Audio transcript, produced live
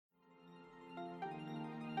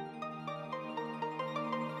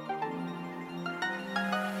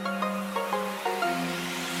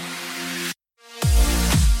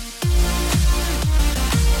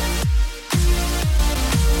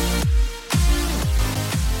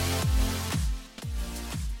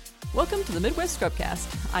Welcome to the Midwest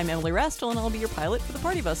Scrubcast. I'm Emily Rastel, and I'll be your pilot for the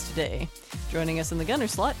party bus today. Joining us in the gunner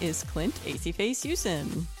slot is Clint AC Face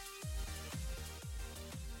Houston.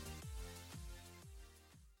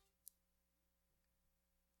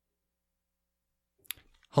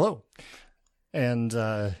 Hello. And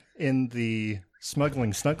in the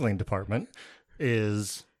snuggling department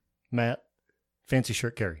is Matt Fancy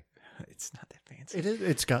Shirt Carey. It's not that fancy. It is.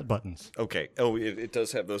 It's got buttons. Okay. Oh, it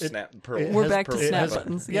does have those snap pearls. We're back to it snap has-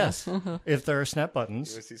 buttons. Yes. If there are snap buttons,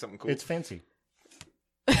 You want to see something cool? it's fancy.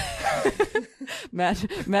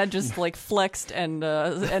 Matt just like flexed and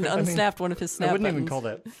unsnapped one of his snap I wouldn't buttons. even call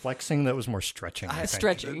that flexing. That was more stretching. I think.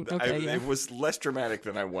 Stretching. Okay, yeah. It was less dramatic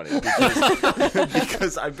than I wanted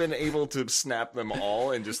because I've been able to snap them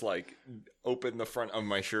all and just like open the front of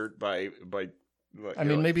my shirt by. I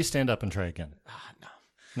mean, maybe stand up and try again. No.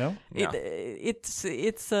 No? It's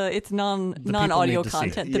non-audio need to see it.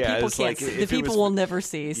 content. The Yeah, people it's can't. like See, if the it people was- will never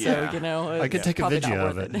see. So Yeah. I could take a probably not video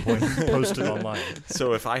worth of it and post it online.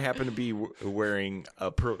 So if I happen to be wearing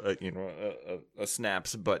a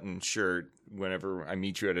snaps button shirt whenever I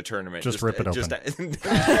meet you at a tournament, Just rip it open.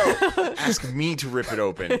 No, ask me to rip it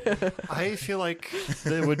open. I feel like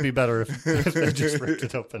it would be better if they just ripped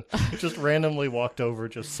it open. Just randomly walked over,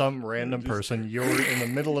 just some random person. You're in the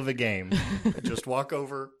middle of a game. Just walk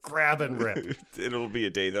over, grab and rip. It'll be a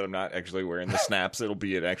day that I'm not actually wearing the snaps. It'll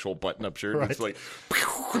be an actual button-up shirt. Right. It's like,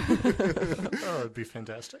 Oh, it'd be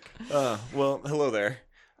fantastic. well, hello there.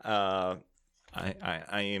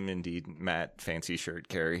 I am indeed Matt Fancy Shirt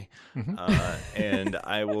Carey, and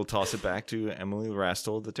I will toss it back to Emily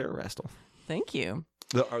Rastel, the Terror Rastel, Thank you.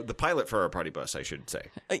 the pilot for our party bus, I should say.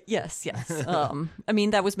 Yes. I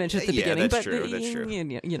mean, that was mentioned at the Yeah, beginning, that's but true, that's true.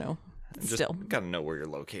 You know, Just still, gotta know where you're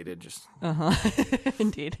located. Just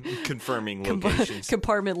indeed. confirming locations.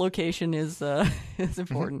 Compartment location is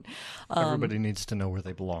important. Everybody needs to know where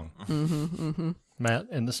they belong. Matt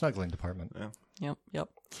in the snuggling department. Yep.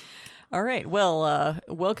 All right. Well,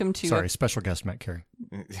 welcome to Sorry, special guest Matt Carey.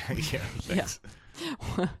 Yeah, thanks.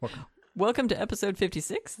 Welcome to episode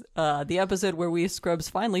 56, the episode where we scrubs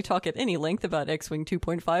finally talk at any length about X-Wing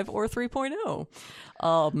 2.5 or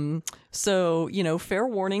 3.0. So, fair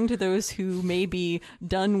warning to those who may be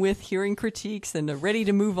done with hearing critiques and are ready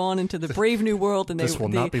to move on into the brave new world. And This will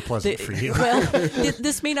not be pleasant for you. Well,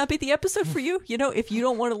 this may not be the episode for you. If you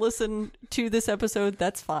don't want to listen to this episode,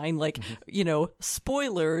 that's fine. Like,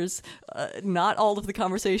 spoilers, not all of the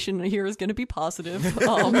conversation here is going to be positive.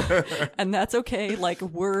 And that's okay. Like,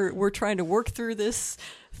 we're trying to work through this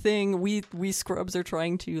thing. We scrubs are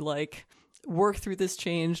trying to like work through this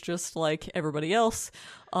change just like everybody else.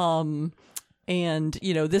 And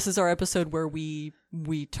this is our episode where we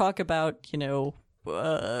talk about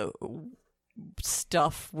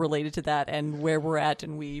stuff related to that and where we're at,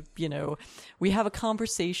 and we have a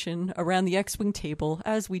conversation around the X-Wing table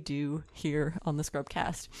as we do here on the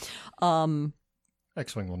Scrubcast.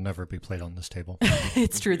 X-Wing will never be played on this table.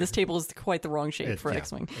 It's true. This table is quite the wrong shape for Yeah,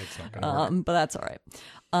 X-Wing. It's not gonna work. But that's all right.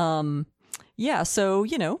 So,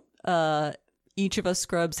 each of us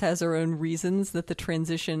scrubs has our own reasons that the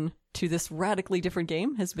transition to this radically different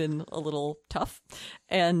game has been a little tough.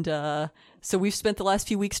 And so we've spent the last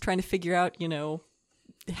few weeks trying to figure out,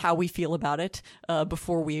 how we feel about it.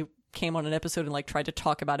 Before we came on an episode and like tried to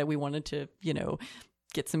talk about it, we wanted to,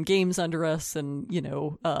 get some games under us and,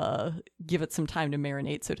 give it some time to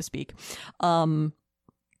marinate, so to speak.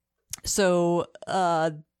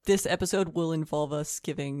 This episode will involve us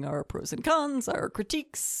giving our pros and cons, our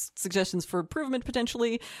critiques, suggestions for improvement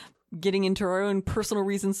potentially, getting into our own personal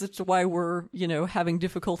reasons as to why we're, having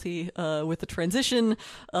difficulty with the transition,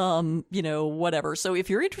 whatever. So if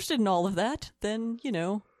you're interested in all of that, then,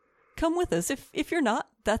 come with us. If you're not,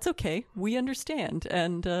 that's okay. We understand.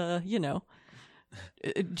 And,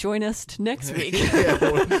 join us next week.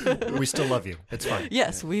 We still love you. It's fine.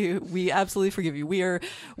 Yes, we absolutely forgive you. We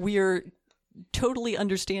are totally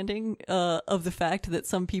understanding of the fact that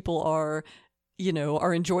some people are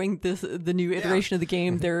enjoying the new iteration of the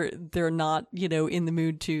game. They're not in the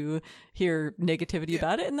mood to hear negativity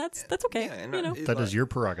about it, and that's okay. Yeah, That is your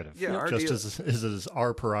prerogative. Yeah, our just deal- as it is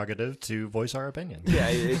our prerogative to voice our opinion.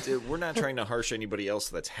 Yeah, we're not trying to harsh anybody else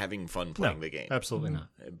that's having fun playing the game. Absolutely not.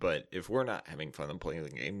 But if we're not having fun playing the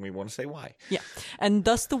game, we want to say why. Yeah, and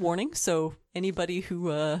thus the warning. So anybody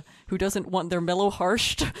who doesn't want their mellow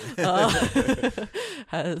harshed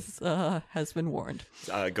has been warned.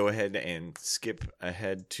 Go ahead and skip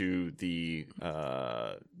ahead to the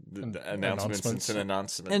announcements and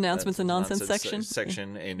Announcements and nonsense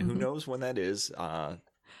section. and who knows when that is.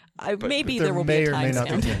 maybe there there will may be a or may not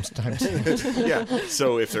be timestamp. timestamps. Yeah.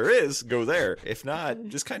 So if there is, go there. If not,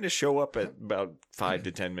 just kind of show up at about 5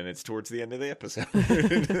 to 10 minutes towards the end of the episode.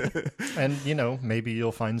 And, maybe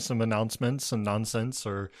you'll find some announcements and nonsense,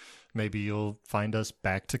 or maybe you'll find us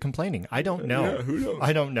back to complaining. I don't know. Yeah, who knows?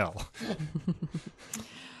 I don't know.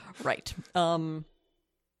 Right.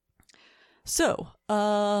 So,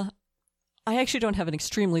 I actually don't have an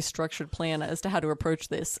extremely structured plan as to how to approach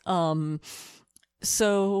this.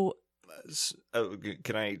 So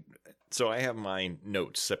Can I? So I have my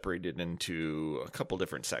notes separated into a couple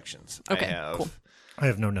different sections. Okay, I have cool. I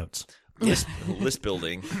have no notes. list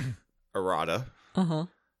building, errata, Uh-huh.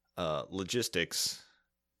 Logistics,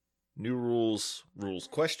 new rules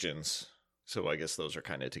questions. So I guess those are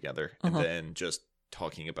kind of together, and then just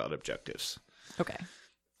talking about objectives. Okay.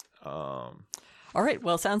 Um, All right.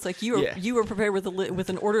 Well, sounds like you were prepared with with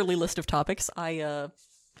an orderly list of topics. I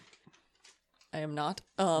am not.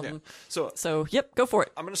 yeah. So yep, go for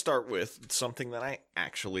it. I'm going to start with something that I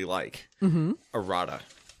actually like. Errata.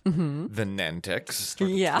 The Nantex.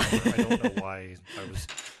 Yeah. I don't know why I was.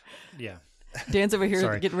 Yeah. Dan's over here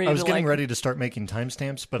Sorry. getting ready I was to getting like. ready to start making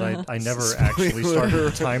timestamps, but I never actually started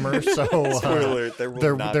a timer, so Spoiler,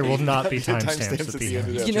 there will not be timestamps at the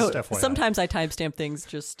end. You Just know, FYI. sometimes I timestamp things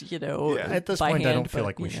just At this by point, I hand, don't feel but,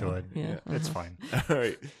 like we you know, should. Yeah. It's fine. All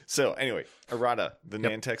right. So anyway, errata, the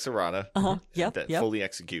Nantex errata Yep. that Yep. fully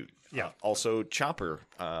execute. Yeah. Also, Chopper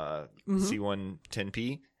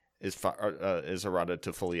C110P is errata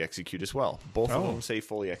to fully execute as well. Both of them say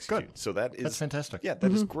fully execute. Good. So that is That's fantastic. Yeah,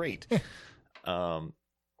 that is great.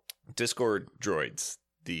 Discord droids,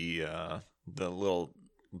 the little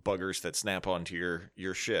buggers that snap onto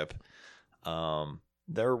your ship,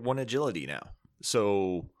 they're 1 agility now.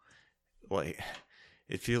 So, like,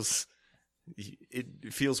 it feels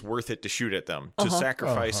worth it to shoot at them, to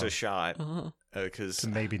sacrifice a shot, because To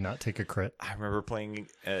maybe not take a crit. I remember playing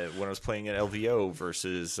when I was playing at LVO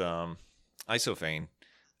versus Isophane.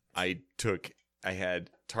 I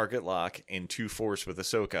had target lock and 2 force with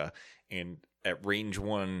Ahsoka, and at range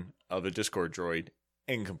 1 of a Discord droid,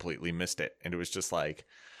 and completely missed it. And it was just like,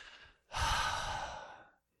 I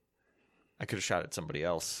could have shot at somebody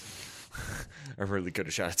else. I really could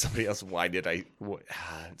have shot at somebody else. Why did I?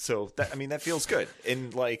 So that feels good.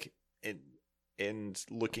 And like, and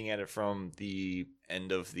looking at it from the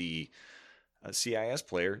end of the CIS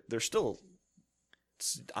player, they're still.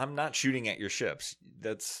 I'm not shooting at your ships.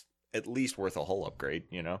 That's at least worth a hull upgrade,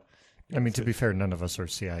 you know. I mean, to be fair, none of us are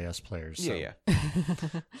CIS players. So Yeah.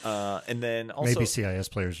 And then also maybe CIS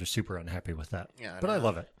players are super unhappy with that. Yeah, but I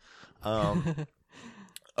love it.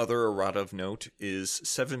 Other errata of note is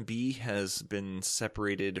 7B has been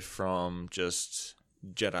separated from just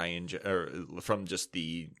Jedi or from just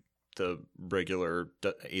the regular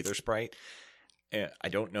Aether Sprite. I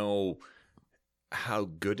don't know how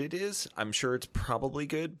good it is. I'm sure it's probably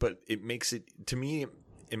good, but it makes it, to me,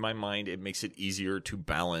 in my mind, it makes it easier to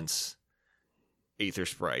balance Aether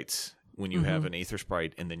Sprites when you have an Aether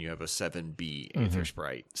Sprite and then you have a 7B Aether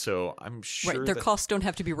Sprite. So I'm sure Right, their costs don't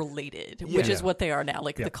have to be related, which is what they are now.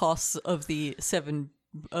 Like the costs of the 7B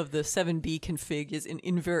config is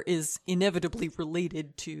inevitably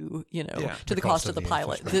related to to the cost of the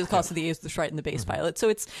pilot, the cost of the Aether Sprite and the base pilot. So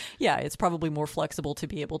it's probably more flexible to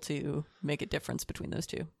be able to make a difference between those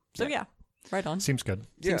two. So right on. Seems good.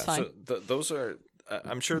 Seems fine. So those are.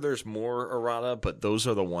 I'm sure there's more errata, but those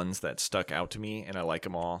are the ones that stuck out to me, and I like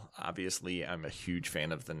them all. Obviously, I'm a huge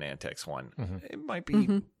fan of the Nantex one. It might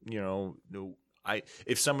be,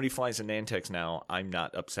 if somebody flies a Nantex now, I'm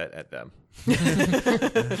not upset at them. It's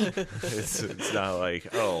not like,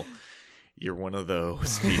 oh, you're one of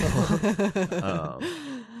those people.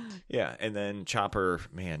 And then Chopper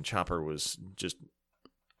was just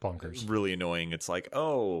Bonkers. really annoying. It's like,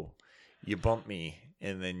 oh, you bump me.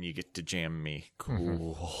 And then you get to jam me.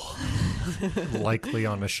 Cool. Likely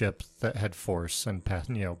on a ship that had force and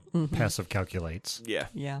passive calculates. Yeah.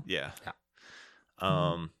 Yeah.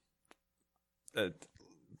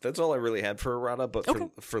 That's all I really had for errata. But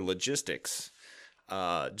for logistics,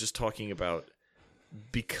 just talking about,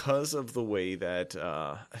 because of the way that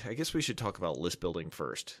I guess we should talk about list building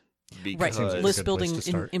first. Right, Seems list like a good building place to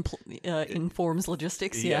start. informs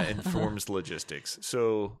logistics. Informs logistics.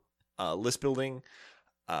 So list building.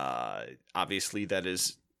 Obviously, that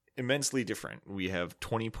is immensely different. We have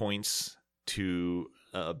 20 points to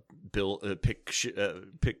pick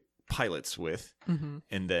pilots with,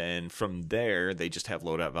 and then from there they just have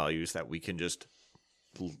loadout values that we can just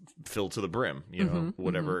fill to the brim, you know,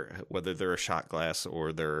 whatever, whether they're a shot glass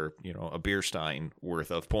or they're, you know, a beer stein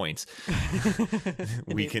worth of points,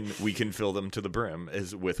 we can fill them to the brim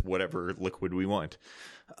as with whatever liquid we want.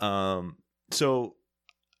 So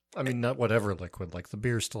I mean, not whatever liquid. Like the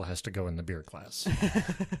beer still has to go in the beer glass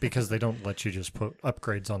because they don't let you just put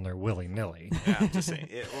upgrades on there willy nilly. yeah, I'm just saying,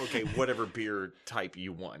 okay, whatever beer type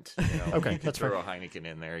you want. You know, Okay, you could that's throw fair. a Heineken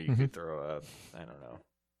in there. You could throw a, I don't know,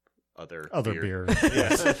 Other beer.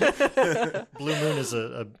 Yes. Blue Moon is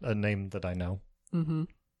a name that I know. Mm-hmm.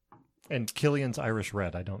 And Killian's Irish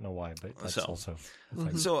Red. I don't know why, but that's So- also a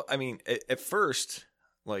thing. So, I mean, at first,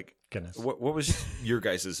 like, Guinness. what was your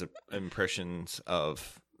guys' impressions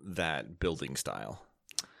of that building style?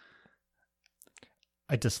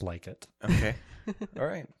 I dislike it. Okay. All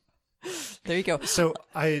right. There you go. So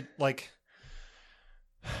I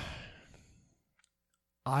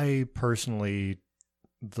personally,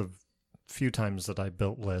 the few times that I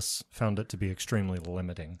built lists, found it to be extremely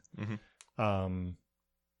limiting. Mhm.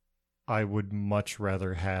 I would much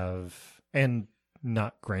rather have, and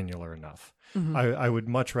not granular enough. Mhm. I would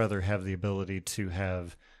much rather have the ability to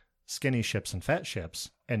have skinny ships and fat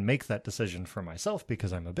ships and make that decision for myself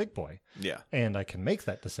because I'm a big boy Yeah. and I can make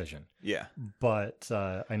that decision. Yeah. But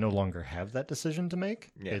I no longer have that decision to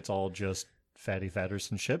make. Yeah. It's all just Fatty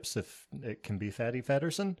Fatterson ships if it can be Fatty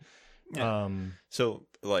Fatterson. Yeah. So,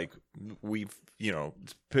 like, we've, you know,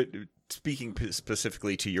 speaking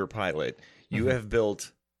specifically to your pilot, you have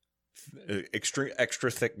built extra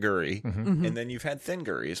thick gurry, and then you've had thin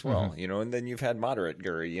gurry as well, you know, and then you've had moderate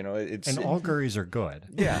gurry, you know, And all gurries are good.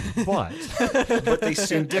 yeah, But but they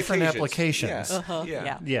suit in different occasions. applications. Yeah. Uh-huh.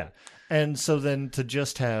 Yeah. Yeah. And so then to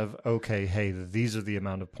just have, okay, hey, these are the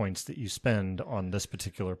amount of points that you spend on this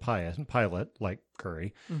particular pilot, like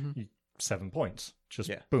Curry, 7 points. Just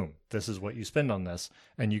Yeah. boom, this is what you spend on this.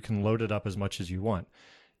 And you can load it up as much as you want.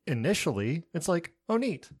 Initially, it's like, oh,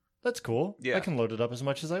 neat. That's cool. Yeah. I can load it up as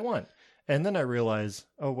much as I want. And then I realize,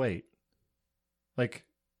 oh, wait. Like,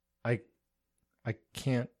 I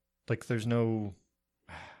can't, like, there's no...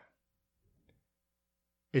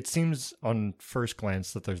 It seems on first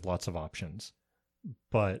glance that there's lots of options,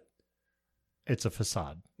 but it's a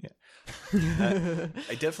facade. I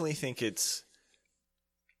definitely think it's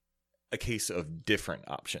a case of different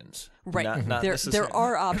options. Right. Not there necessarily-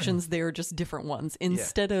 are options, they're just different ones.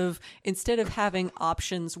 Instead of having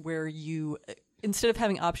options where you instead of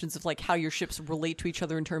having options of like how your ships relate to each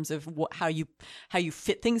other in terms of how you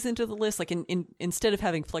fit things into the list, like instead of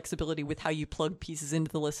having flexibility with how you plug pieces into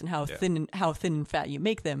the list and how thin and fat you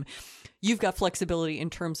make them, you've got flexibility in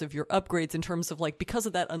terms of your upgrades, in terms of like, because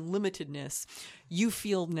of that unlimitedness, you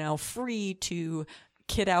feel now free to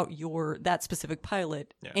kit out that specific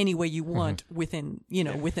pilot any way you want within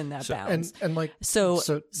that bounds. And like So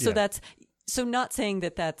yeah. that's so not saying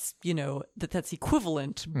that that's that's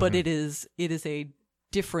equivalent, but it is a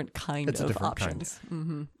different kind It's a of different kind. options.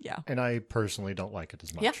 Mm-hmm. Yeah. And I personally don't like it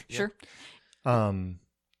as much. Yeah. Sure.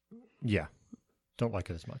 Yeah, don't like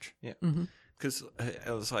it as much. Yeah. Because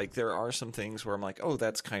I was like, there are some things where I'm like, oh,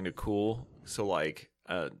 that's kind of cool. So, like,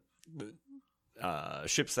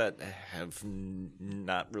 ships that have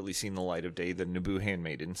not really seen the light of day, the Naboo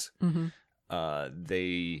Handmaidens,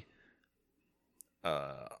 they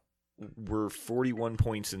were 41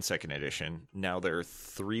 points in second edition. Now they're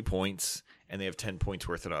 3 points, and they have 10 points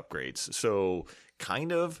worth of upgrades. So,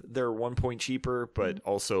 kind of, they're 1 point cheaper, but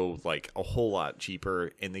also like a whole lot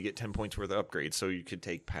cheaper, and they get 10 points worth of upgrades. So you could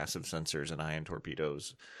take passive sensors and ion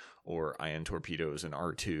torpedoes, or ion torpedoes and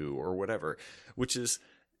R2 or whatever, which is,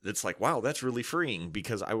 it's like, wow, that's really freeing,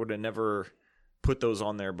 because I would have never put those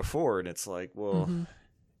on there before. And it's like, well,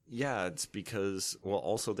 yeah, it's because, well,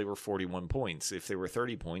 also they were 41 points. If they were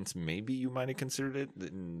 30 points, maybe you might have considered it,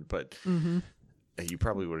 but you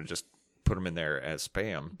probably would have just put them in there as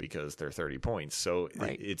spam because they're 30 points. So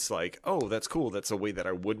it's like, oh, that's cool. That's a way that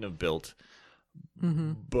I wouldn't have built.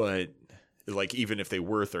 But like, even if they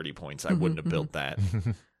were 30 points, I wouldn't have built that.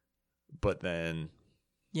 But then,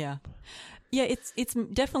 Yeah, it's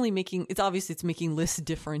definitely making, it's obviously it's making lists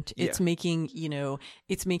different. It's making,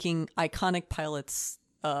 it's making iconic pilots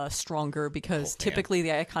stronger, because typically the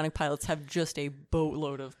iconic pilots have just a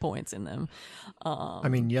boatload of points in them. I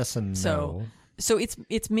mean, yes and no. So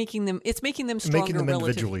it's making them stronger, Making them relative-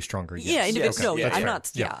 individually stronger. Yes. Yeah, Yes. Okay. Yeah, I'm fair.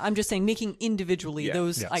 not. Yeah, I'm just saying making individually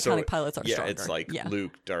those iconic pilots are stronger. it's like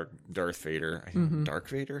Luke, Darth Vader, Dark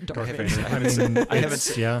Vader, Darth I mean, I haven't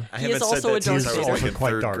it's, yeah. I He haven't is said also that a since Darth I was Vader. like in Also quite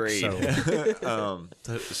third dark,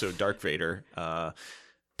 grade. So Dark Vader,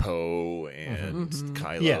 Poe, and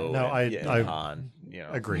Kylo, Yeah, no, and I Han,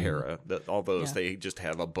 agree. Hera, all those, Yeah. they just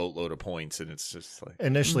have a boatload of points, and it's just like,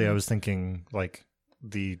 Initially, I was thinking like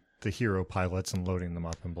the hero pilots and loading them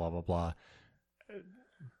up and blah blah blah,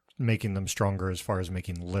 making them stronger as far as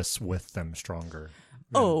making lists with them stronger.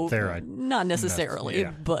 Oh, there not necessarily,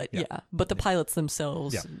 yeah, but but the pilots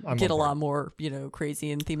themselves I'm get a on lot board. more,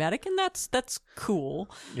 crazy and thematic, and that's cool.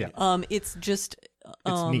 Yeah. It's just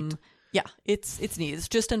It's neat. Yeah, it's neat. It's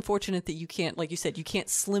just unfortunate that you can't, like you said, you can't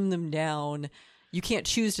slim them down. You can't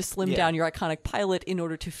choose to slim down your iconic pilot in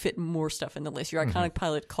order to fit more stuff in the list. Your iconic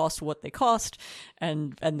pilot costs what they cost,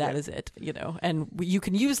 and that is it. And you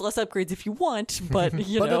can use less upgrades if you want, but But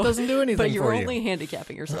it doesn't do anything But you're for you. only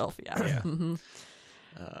handicapping yourself. Yeah.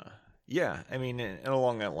 Yeah, I mean, and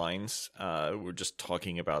along that lines, we're just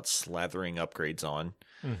talking about slathering upgrades on.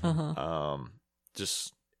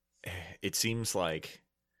 Just, it seems like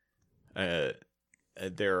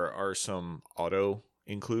there are some auto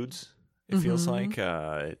includes. It feels like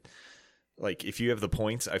if you have the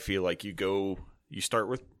points, I feel like you start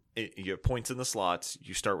with, you have points in the slots.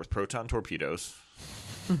 You start with proton torpedoes.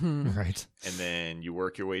 Right. And then you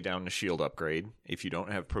work your way down to shield upgrade. If you don't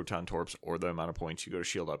have proton torps or the amount of points, you go to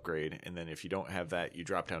shield upgrade. And then if you don't have that, you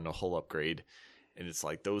drop down to hull upgrade. And it's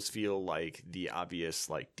like those feel like the obvious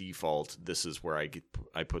default. This is where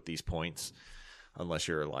I put these points, unless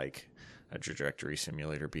you're like a trajectory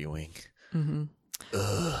simulator B-wing.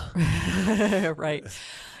 Right.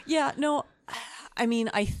 Yeah. No. I mean,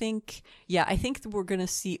 I think that we're gonna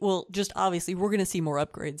see. Well, just obviously, we're gonna see more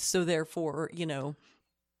upgrades. So therefore,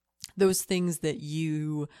 those things that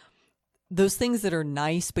are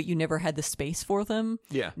nice, but you never had the space for them.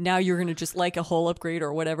 Yeah. Now you're going to just like a whole upgrade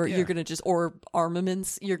or whatever. Yeah. You're going to just, or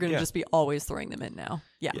armaments, you're going to just be always throwing them in now.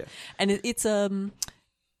 Yeah. And it's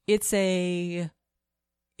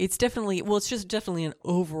definitely, well, it's just definitely an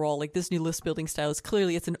overall, like this new list building style is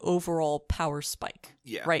clearly, it's an overall power spike.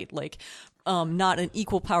 Yeah. Right. Like, not an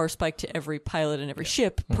equal power spike to every pilot and every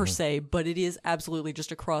ship per se, but it is absolutely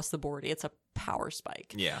just across the board. It's a power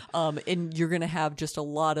spike. Yeah. And you're going to have just a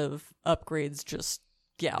lot of upgrades just,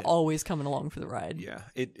 always coming along for the ride. Yeah.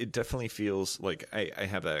 It definitely feels like I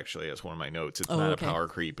have that actually as one of my notes. It's not a power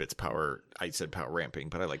creep. It's power. I said power ramping,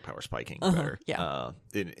 but I like power spiking better. Yeah.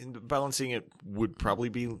 Balancing it would probably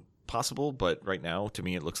be possible, but right now to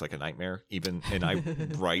me it looks like a nightmare. And I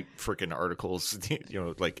write freaking articles,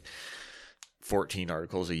 like 14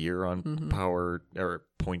 articles a year on power or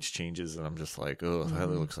points changes, and I'm just like, oh, that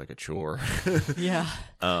looks like a chore. Yeah.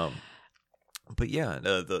 But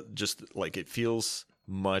yeah, just like it feels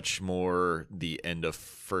much more the end of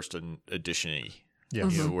first edition-y. Yeah.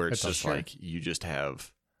 Where it's just like you just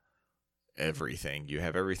have everything. You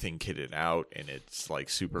have everything kitted out, and it's like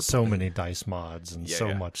super. So many dice mods and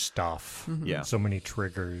so much stuff. Yeah. So many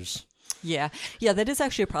triggers. Yeah, that is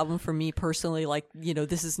actually a problem for me personally. Like,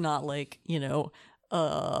 this is not like,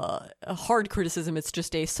 a hard criticism. It's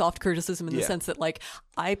just a soft criticism in the sense that, like,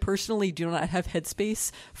 I personally do not have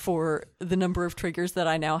headspace for the number of triggers that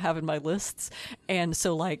I now have in my lists. And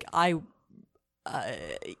so, like, I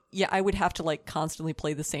would have to like constantly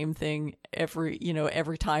play the same thing every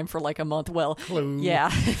time for like a month. Well, yeah,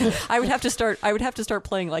 I would have to start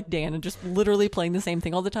playing like Dan and just literally playing the same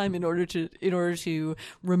thing all the time in order to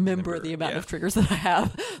remember the amount of triggers that I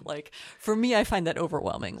have. Like, for me, I find that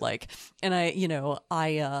overwhelming. Like, and I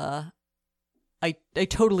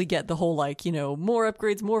totally get the whole, like, more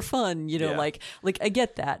upgrades, more fun, like I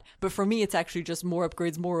get that. But for me, it's actually just more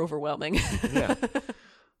upgrades, more overwhelming. Yeah.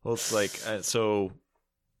 Well, it's like, so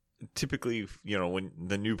typically, when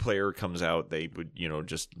the new player comes out, they would,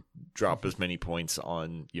 just drop as many points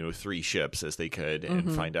on, 3 ships as they could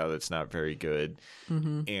and find out it's not very good.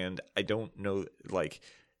 And I don't know, like,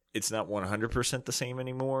 it's not 100% the same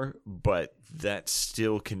anymore, but that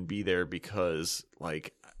still can be there because,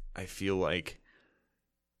 like, I feel like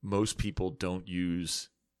most people don't use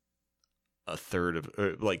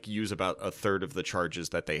use about a third of the charges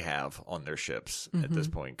that they have on their ships at this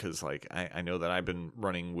point, because like I know that I've been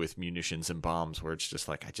running with munitions and bombs where it's just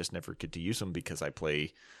like I just never get to use them because I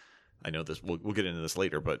know this, we'll get into this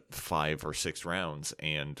later, but 5 or 6 rounds,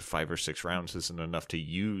 and 5 or 6 rounds isn't enough to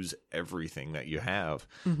use everything that you have.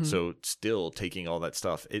 So still taking all that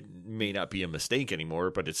stuff, it may not be a mistake anymore,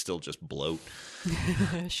 but it's still just bloat.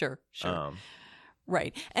 Sure.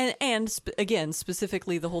 Right. And again,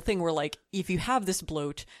 specifically the whole thing where, like, if you have this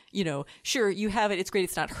bloat, sure, you have it, it's great,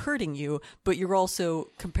 it's not hurting you, but you're also,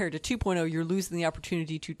 compared to 2.0, you're losing the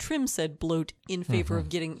opportunity to trim said bloat in favor of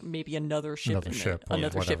getting maybe another ship in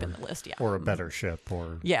the list. Yeah. Or a better ship,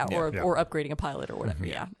 or... or upgrading a pilot or whatever.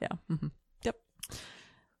 Yeah. Yep.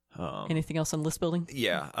 Anything else on list building?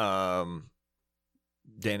 Yeah.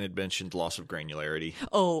 Dan had mentioned loss of granularity.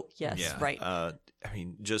 Oh, yes, right. I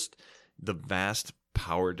mean, just the vast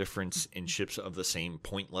power difference in ships of the same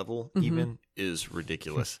point level even is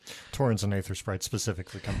ridiculous. Torrens and Aethersprite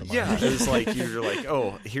specifically come to mind. Yeah, it's like you're like,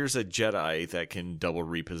 oh, here's a Jedi that can double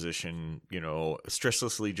reposition,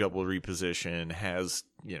 stresslessly double reposition, has,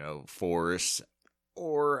 force.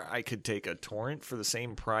 Or I could take a Torrent for the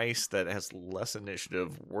same price that has less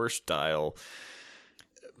initiative, worse style.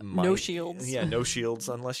 No shields. Yeah, no shields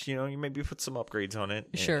unless, you maybe put some upgrades on it.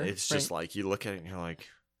 Sure. And it's just like you look at it and you're like,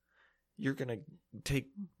 you're going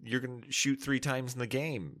to shoot 3 times in the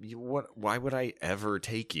game. Why would I ever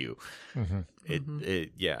take you?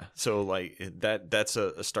 Yeah. So like that's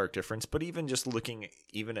a stark difference. But even just looking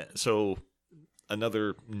so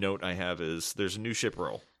another note I have is there's a new ship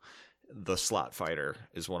role. The slot fighter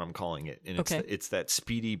is what I'm calling it. And it's that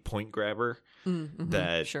speedy point grabber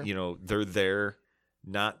that, sure. They're there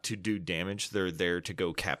not to do damage. They're there to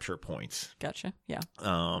go capture points. Gotcha. Yeah.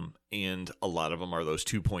 And a lot of them are those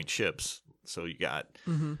 2-point ships. So you got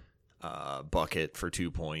Bucket for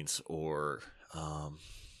 2 points or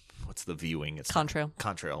what's the V-Wing? It's Contrail.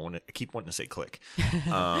 Contrail. I keep wanting to say Click.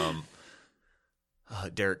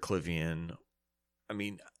 Derek Clivian. I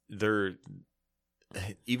mean, they're...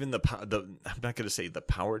 Even I'm not going to say the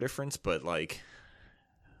power difference, but like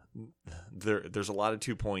there's a lot of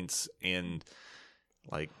 2 points, and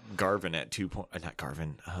like Garvin at 2 points, not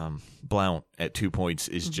Garvin, Blount at 2 points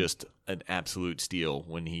is just an absolute steal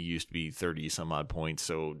when he used to be 30 some odd points.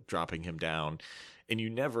 So dropping him down, and you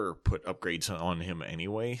never put upgrades on him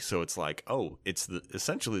anyway. So it's like, oh, it's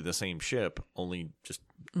essentially the same ship, only just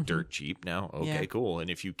dirt cheap now. Okay, cool. And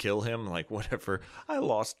if you kill him, like whatever, I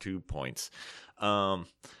lost 2 points.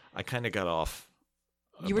 I kind of got off.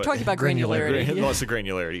 You were talking about granularity. Lots of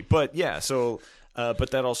granularity. But yeah, so, but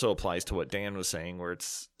that also applies to what Dan was saying, where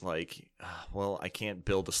it's like, well, I can't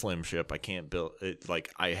build a slim ship. I can't build it.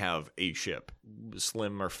 Like, I have a ship,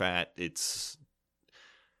 slim or fat.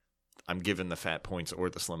 I'm given the fat points or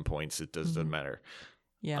the slim points. It doesn't matter.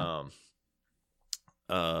 Yeah.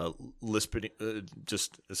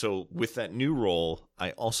 Just so with that new role,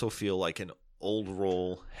 I also feel like an old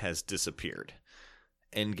role has disappeared.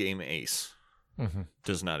 Endgame Ace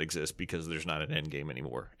does not exist because there's not an endgame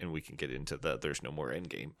anymore, and we can get into there's no more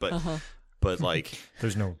endgame. But but like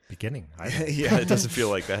there's no beginning either. Yeah, it doesn't feel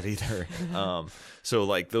like that either. So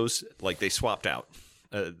like those, like they swapped out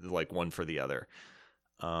like one for the other.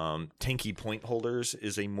 Tanky point holders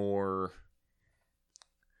is a more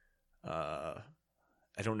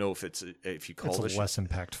I don't know if you call it less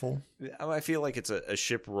impactful. I feel like it's a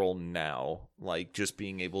ship role now, like just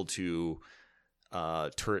being able to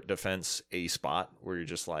turret defense a spot where you're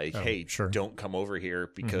just like, hey, sure. Don't come over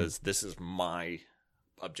here because this is my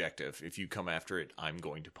objective. If you come after it, I'm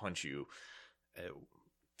going to punch you.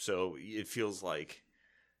 So it feels like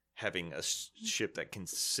having a ship that can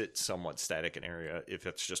sit somewhat static in area, if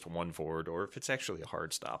it's just one forward or if it's actually a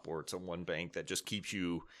hard stop or it's a one bank that just keeps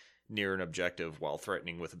you near an objective while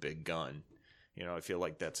threatening with a big gun. I feel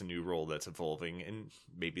like that's a new role that's evolving, and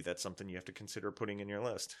maybe that's something you have to consider putting in your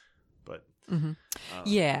list. But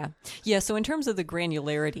yeah. So in terms of the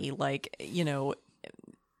granularity, like,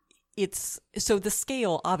 it's so the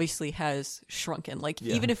scale obviously has shrunken. Like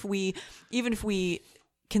even if we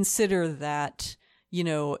consider that,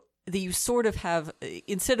 that you sort of have,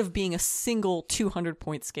 instead of being a single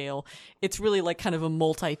 200-point scale, it's really like kind of a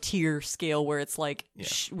multi-tier scale where it's like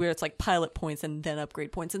where it's like pilot points and then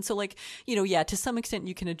upgrade points. And so like, to some extent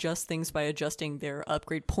you can adjust things by adjusting their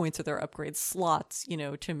upgrade points or their upgrade slots,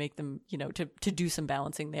 to make them, to do some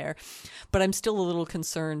balancing there. But I'm still a little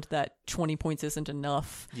concerned that 20 points isn't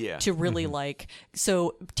enough to really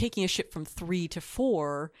so taking a ship from 3 to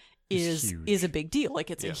 4 is a big deal. Like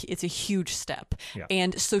it's a huge step. Yeah.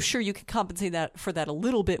 And so sure, you can compensate for that a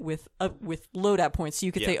little bit with loadout points. So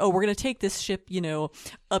you could say, oh, we're going to take this ship,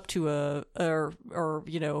 up to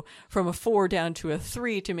from a 4 down to a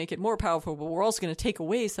 3 to make it more powerful, but we're also going to take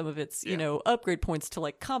away some of its, upgrade points to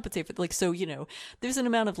like compensate for so, there's an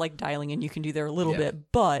amount of like dialing in you can do there a little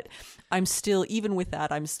bit, but I'm still, even with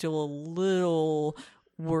that, I'm still a little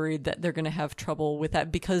worried that they're going to have trouble with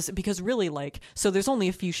that because really so there's only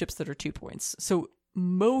a few ships that are 2 points. So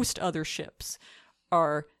most other ships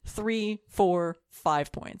are 3, 4,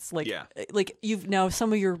 5 points. Like you've now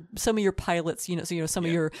some of your pilots, some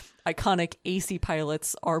of your iconic AC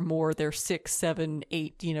pilots are more, they're 6, 7,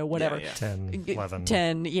 8, whatever. 10, 11.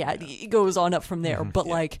 10, it goes on up from there.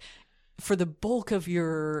 But for the bulk of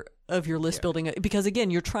your list building, because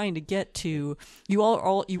again, you're trying to get to, you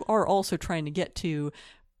are also trying to get to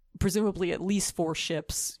presumably at least 4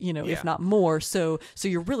 ships, if not more. So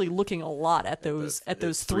you're really looking a lot at those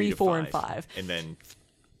 3, 4, and 5, and then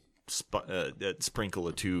sprinkle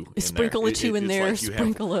a 2 in Sprinkle there. a 2 in it's there, like you have-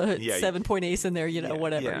 sprinkle a yeah, 7-point ace in there,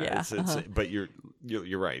 whatever. Yeah. But you're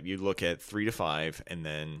right. You look at 3 to 5, and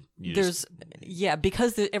then because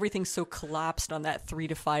everything's so collapsed on that 3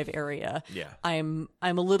 to 5 area. Yeah. I'm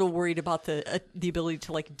a little worried about the ability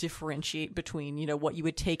to like differentiate between what you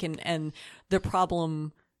would take, and the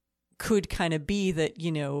problem could kind of be that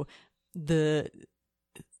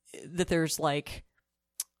that there's like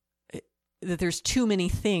that there's too many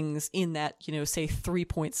things in that say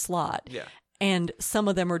 3-point slot. Yeah. And some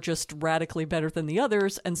of them are just radically better than the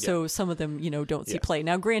others, and so some of them don't see play.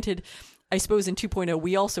 Now granted, I suppose in 2.0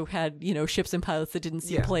 we also had ships and pilots that didn't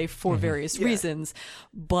see play for various reasons,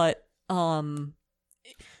 but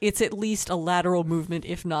it's at least a lateral movement,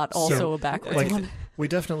 if not also a backwards one. We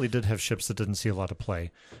definitely did have ships that didn't see a lot of play,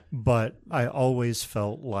 but I always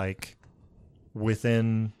felt like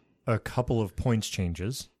within a couple of points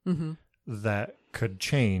changes that could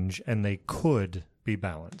change and they could be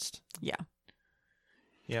balanced. Yeah.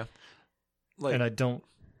 Yeah. And I don't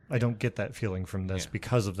get that feeling from this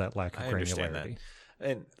because of that lack of granularity.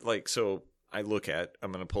 And so I'm going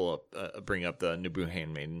to pull up, bring up the Naboo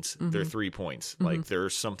Handmaidens. They're 3 points. Like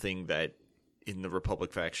there's something that in the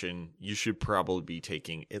Republic faction, you should probably be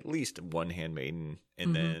taking at least one Handmaiden,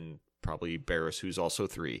 and then probably Barriss, who's also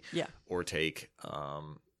 3. Yeah. Or take,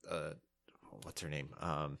 what's her name?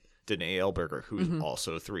 Danae Elberger, who's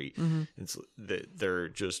also 3. They're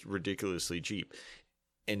just ridiculously cheap.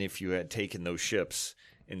 And if you had taken those ships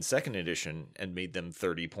in 2nd edition and made them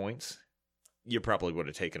 30 points, you probably would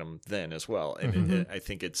have taken them then as well. And I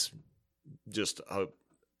think it's just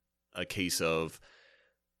a case of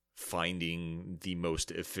finding the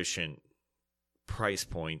most efficient price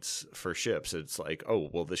points for ships. It's like, oh,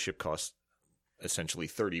 well, this ship costs essentially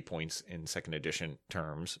 30 points in 2nd edition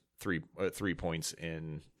terms, 3 points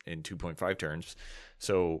in 2.5 terms.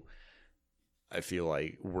 So I feel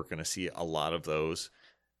like we're going to see a lot of those.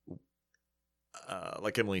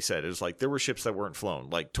 Like Emily said, it was like there were ships that weren't flown.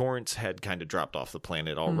 Like Torrance had kind of dropped off the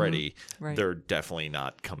planet already. Right. They're definitely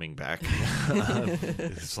not coming back.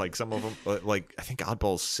 It's like some of them, like I think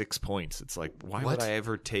Oddball's 6 points. It's like, why would I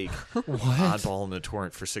ever take Oddball in the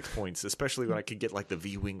Torrent for 6 points, especially when I could get like the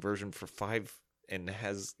V-Wing version for 5, and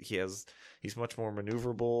he's much more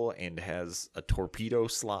maneuverable and has a torpedo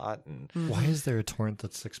slot. And why is there a Torrent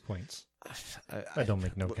that's 6 points? I don't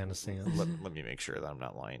make no kind of sense. Let me make sure that I'm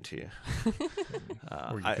not lying to you.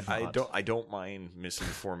 I don't mind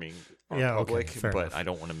misinforming our public, but enough. I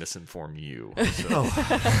don't want to misinform you.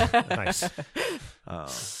 Nice.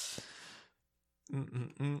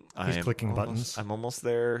 He's clicking buttons. I'm almost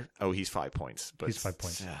there. Oh, he's 5 points. But he's 5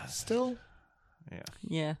 points. Still?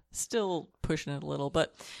 Yeah. Still pushing it a little,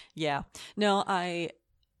 but yeah. No,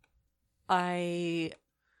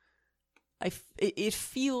 it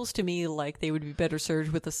feels to me like they would be better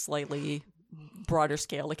served with a slightly broader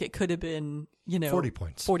scale. Like it could have been, 40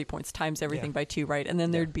 points. 40 points times everything by 2, right? And then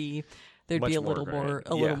there'd be a little more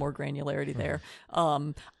granularity there.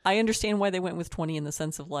 I understand why they went with 20 in the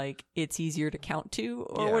sense of like it's easier to count to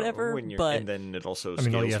or whatever. But and then it also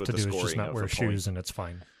all you have with to the do is just not scoring wear of the point. shoes and it's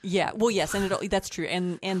fine. Yeah, well, yes, and that's true.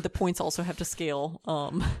 And the points also have to scale.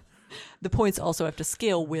 The points also have to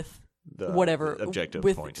scale with whatever objective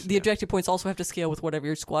with points. The objective points also have to scale with whatever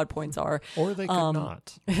your squad points are. Or they could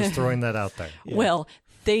not. Just throwing that out there. Yeah. Well,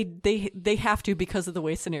 they have to because of the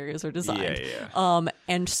way scenarios are designed. Yeah.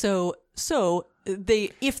 And so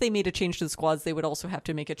if they made a change to the squads, they would also have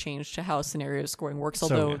to make a change to how scenario scoring works.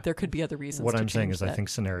 Although there could be other reasons. What to I'm saying is, that. I think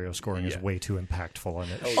scenario scoring is way too impactful on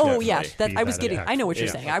it. Oh yeah, I was getting. I know what you're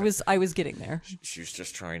saying. Okay. I was getting there. She's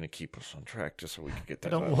just trying to keep us on track, just so we can get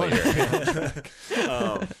that. I don't want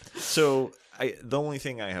So the only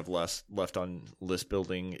thing I have left on list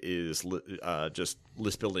building is just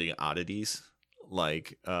list building oddities.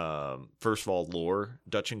 Like, first of all, lore.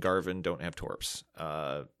 Dutch and Garvin don't have torps,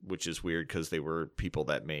 which is weird because they were people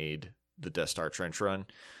that made the Death Star trench run.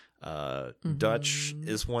 Dutch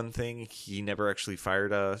is one thing. He never actually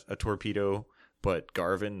fired a torpedo, but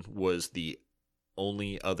Garvin was the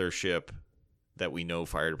only other ship that we know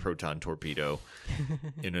fired a proton torpedo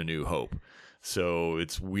in A New Hope. So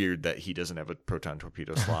it's weird that he doesn't have a proton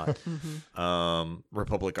torpedo slot.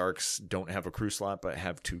 Republic Arcs don't have a crew slot, but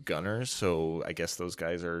have 2 gunners. So I guess those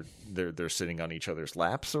guys they're sitting on each other's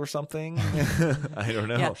laps or something. I don't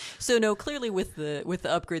know. Yeah. So no, clearly with the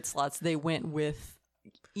upgrade slots, they went with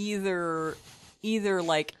either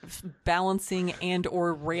like balancing and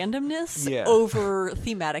or randomness over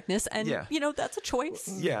thematicness, and that's a choice.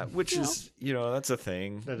 Yeah, which is that's a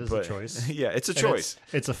thing. That is a choice. Yeah, it's a choice.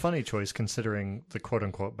 It's a funny choice considering the quote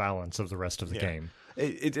unquote balance of the rest of the game.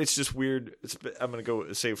 It's just weird. I'm gonna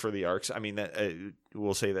go say for the arcs. I mean, that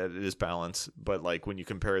we'll say that it is balanced, but like when you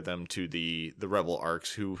compare them to the rebel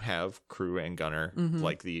arcs, who have crew and gunner,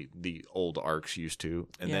 like the old arcs used to,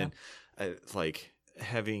 and then like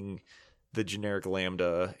having the generic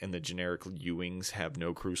Lambda and the generic U-wings have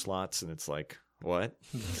no crew slots, and it's like, what?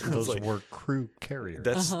 Those were crew carriers.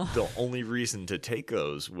 That's the only reason to take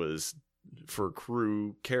those was for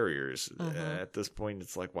crew carriers. At this point,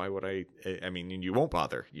 it's like, why would I mean, you won't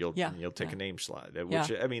bother. You'll take a name slot,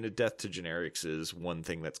 which I mean, a death to generics is one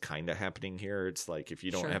thing that's kind of happening here. It's like, if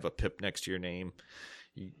you don't have a pip next to your name,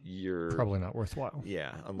 you're probably not worthwhile.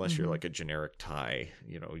 Yeah, unless you're like a generic TIE,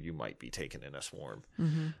 you might be taken in a swarm.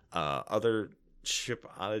 Other ship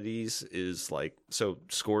oddities is like, so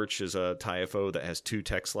Scorch is a TIE FO that has 2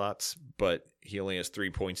 tech slots, but he only has 3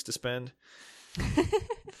 points to spend.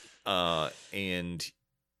 And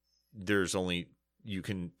there's only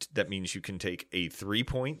that means you can take a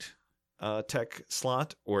 3-point tech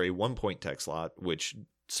slot or a 1-point tech slot,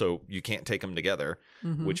 so you can't take them together,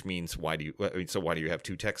 which means why do you have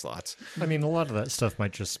 2 tech slots? I mean, a lot of that stuff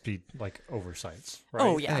might just be like oversights, right?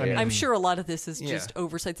 Oh yeah, I'm sure a lot of this is just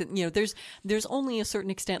oversights. There's only a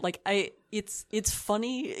certain extent. Like it's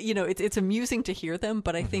funny, it's amusing to hear them,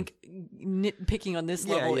 but I think nitpicking on this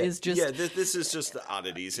level is just this is just the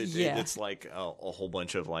oddities. It's like a whole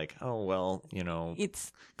bunch of like, oh well,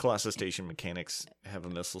 it's Colossus Station mechanics have a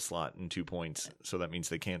missile slot and 2 points, so that means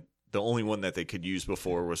they can't. The only one that they could use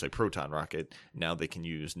before was a proton rocket. Now they can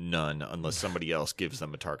use none unless somebody else gives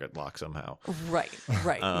them a target lock somehow. Right.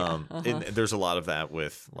 And there's a lot of that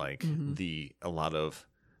with like a lot of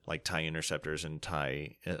like TIE interceptors and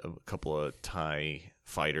a couple of TIE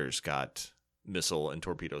fighters got missile and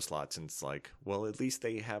torpedo slots, and it's like, well, at least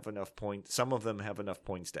they have enough points. Some of them have enough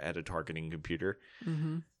points to add a targeting computer.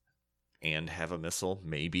 And have a missile,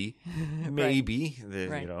 maybe. Right.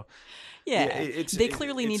 They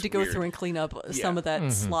clearly need to go through and clean up some of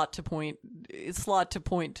that slot to point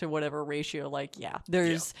to whatever ratio. Like,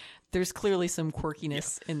 there's clearly some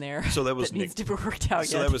quirkiness in there. So that was needs to be worked out.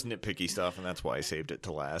 So that was nitpicky stuff, and that's why I saved it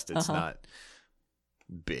to last. It's not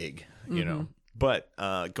big, But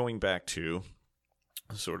going back to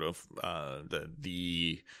sort of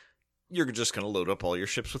you're just going to load up all your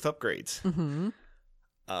ships with upgrades.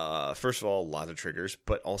 First of all, a lot of triggers,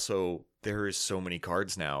 but also there is so many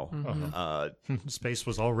cards now. Space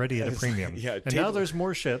was already at a premium. And now now there's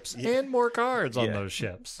more ships and more cards on those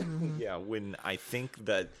ships. Yeah, when I think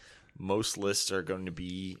that most lists are going to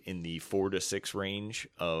be in the 4 to 6 range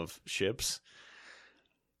of ships,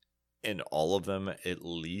 and all of them at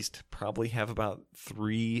least probably have about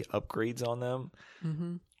 3 upgrades on them.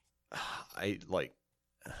 I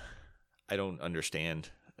don't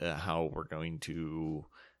understand how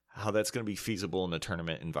that's going to be feasible in a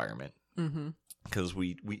tournament environment. Because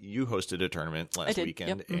you hosted a tournament last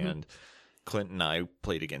weekend, and Clint and I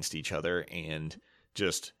played against each other, and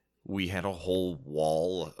just we had a whole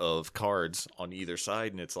wall of cards on either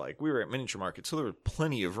side, and it's like we were at Miniature Market, so there was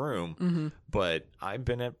plenty of room. But I've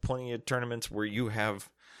been at plenty of tournaments where you have,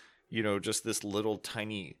 just this little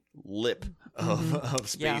tiny lip of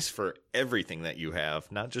space for everything that you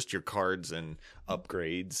have, not just your cards and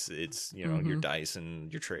upgrades. It's your dice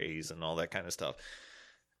and your trays and all that kind of stuff.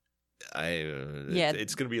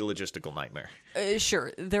 It's going to be a logistical nightmare.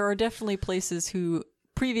 Sure, there are definitely places who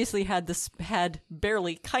previously had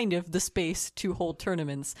barely kind of the space to hold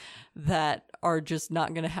tournaments that are just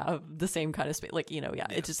not going to have the same kind of space. Like,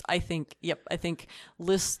 it's just, I think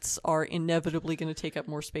lists are inevitably going to take up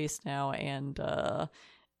more space now, and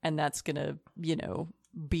that's going to,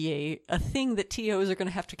 be a thing that TOs are going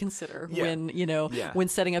to have to consider when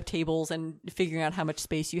setting up tables and figuring out how much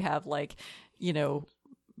space you have. Like,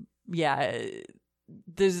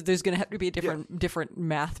 there's going to have to be a different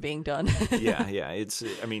math being done. It's,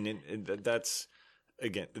 I mean, that's,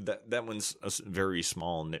 again, that one's a very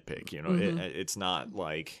small nitpick, it's not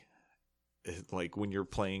like when you're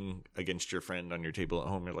playing against your friend on your table at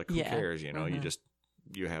home, you're like, who cares?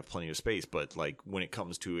 You have plenty of space. But like when it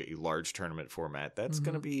comes to a large tournament format, that's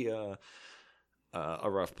going to be a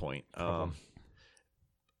rough point.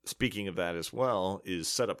 Speaking of that as well is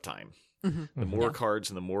setup time. The more cards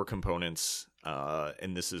and the more components,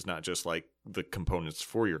 and this is not just like the components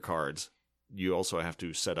for your cards, you also have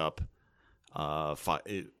to set up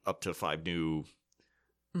up to 5 new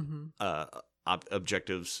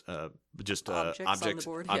objectives,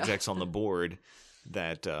 objects on the board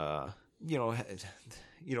that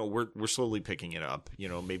we're slowly picking it up.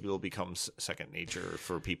 Maybe it'll become second nature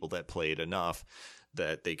for people that play it enough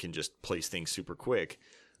that they can just place things super quick.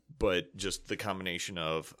 But just the combination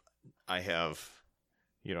of I have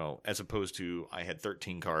as opposed to I had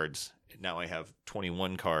 13 cards, now I have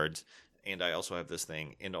 21 cards, and I also have this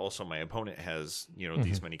thing, and also my opponent has,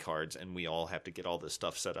 these many cards, and we all have to get all this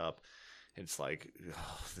stuff set up. It's like,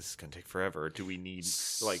 this is going to take forever. Do we need,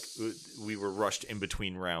 we were rushed in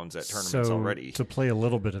between rounds at tournaments already. To play a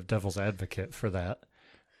little bit of devil's advocate for that,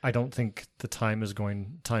 I don't think the time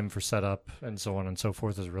for setup and so on and so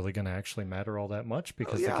forth is really going to actually matter all that much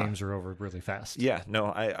because the games are over really fast. Yeah, no,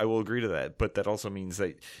 I will agree to that. But that also means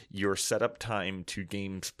that your setup time to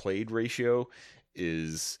games played ratio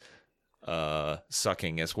is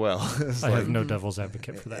sucking as well. I have no devil's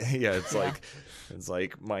advocate for that. Yeah, it's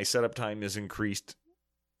like my setup time is increased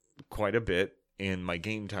quite a bit, and my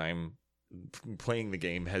game time playing the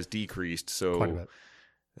game has decreased. So Quite a bit.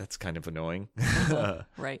 That's kind of annoying.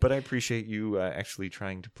 Right. But I appreciate you actually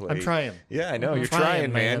trying to play. I'm trying. Yeah, I know. You're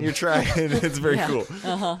trying, man. You're trying. It's very cool.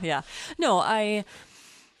 Yeah. No, I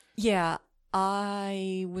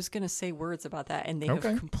was going to say words about that, and they have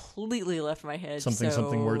completely left my head.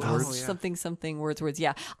 Something, words. Something, words.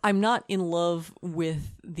 Yeah. I'm not in love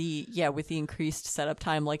with the increased setup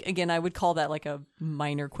time. Like, again, I would call that like a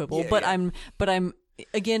minor quibble, but I'm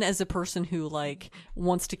again, as a person who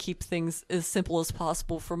wants to keep things as simple as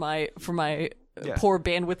possible for my poor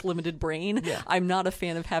bandwidth limited brain, I'm not a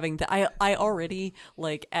fan of having that. I already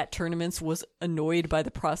at tournaments was annoyed by the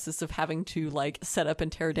process of having to set up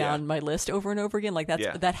and tear down my list over and over again.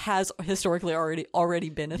 That has historically already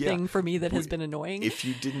been a thing for me that has been annoying. If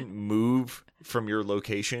you didn't move from your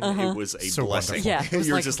location, it was a blessing. Wonderful. Yeah,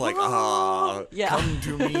 you're just come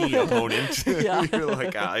to me, opponent. You're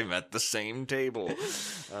like, I'm at the same table.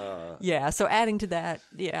 So adding to that,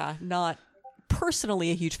 not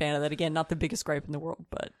personally a huge fan of that. Again, not the biggest gripe in the world,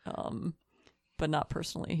 but not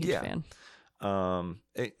personally a huge fan.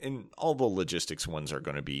 And all the logistics ones are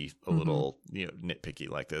going to be a little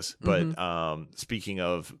nitpicky like this. But speaking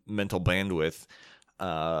of mental bandwidth,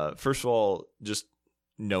 first of all, just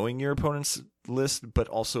knowing your opponent's list, but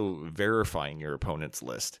also verifying your opponent's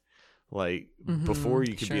list. Before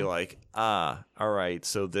you could be like, all right,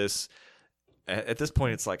 so this. At this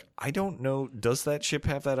point, it's like, I don't know, does that ship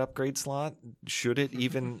have that upgrade slot? Should it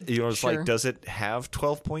even, it's like, does it have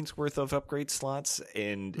 12 points worth of upgrade slots?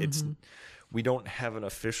 And we don't have an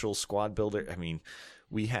official squad builder. I mean,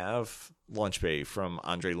 we have Launch Bay from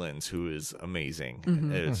Andre Lenz, who is amazing.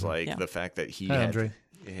 It's the fact that he had, Andre.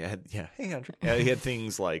 Hey, Andre. He had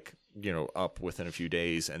things up within a few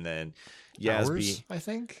days, and then Yasby, hours, I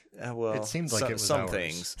think. Well, it seemed like it was some hours.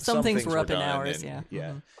 things. Some things were up in done, hours. and,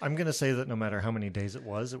 Yeah. I'm going to say that no matter how many days it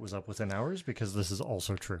was up within hours because this is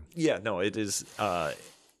also true. Yeah, no, it is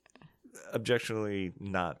objectively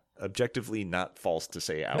not false to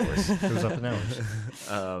say hours. It was up in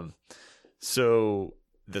hours. So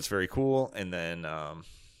that's very cool. And then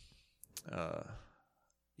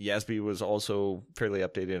Yasby was also fairly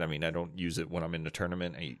updated. I mean, I don't use it when I'm in a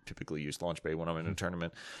tournament. I typically use Launch Bay when I'm in a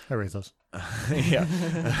tournament. I raise those. Yeah.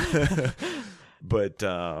 But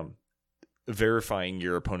verifying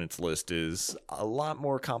your opponent's list is a lot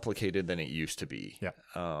more complicated than it used to be. Yeah.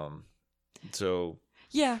 So...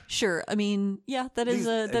 Yeah, sure. I mean, that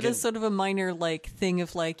is sort of a minor thing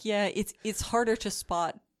of it's harder to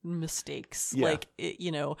spot mistakes. Yeah.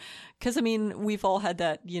 Because I mean, we've all had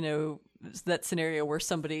that, that scenario where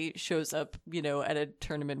somebody shows up, at a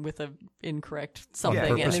tournament with a incorrect something.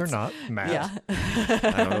 On purpose and or not, Matt. Yeah.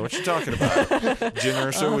 I don't know what you're talking about. Jyn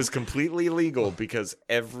Erso is completely legal because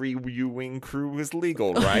every U-Wing crew is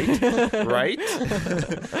legal, right? Right?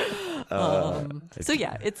 So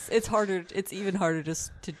yeah, it's harder. It's even harder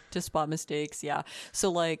to spot mistakes. Yeah.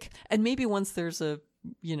 So and maybe once there's a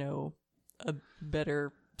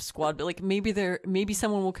better squad, but maybe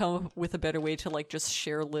someone will come up with a better way to just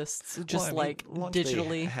share lists, just Launch digitally.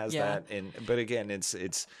 Bay has that, but again, it's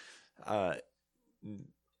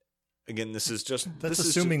again, this is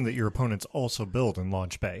assuming that your opponents also build in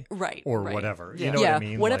Launch Bay, right? Or right. whatever. Yeah. You know what I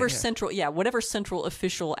mean? Whatever central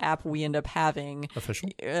official app we end up having. Official.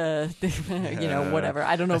 Whatever.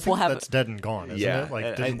 I don't know if we'll have. That's dead and gone, isn't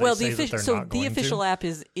it? Didn't well, they say that they're not going official to? app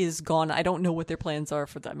is gone. I don't know what their plans are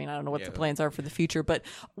for that. I mean, I don't know what the plans are for the future, but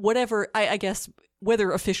whatever. I guess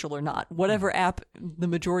whether official or not, whatever app the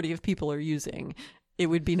majority of people are using. It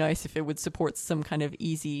would be nice if it would support some kind of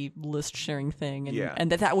easy list sharing thing,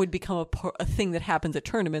 and that would become a thing that happens at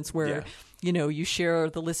tournaments where you share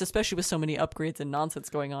the list, especially with so many upgrades and nonsense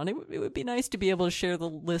going on. It would be nice to be able to share the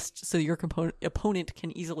list so your opponent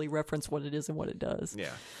can easily reference what it is and what it does. Yeah.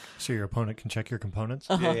 So your opponent can check your components.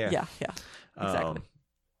 Yeah. Exactly.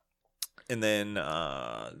 And then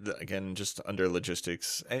again, just under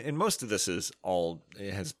logistics, and most of this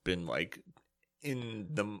it has been in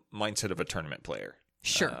the mindset of a tournament player.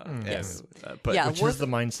 Sure. Yes. But Yeah. Which is the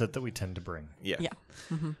mindset that we tend to bring. yeah.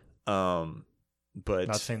 Yeah. But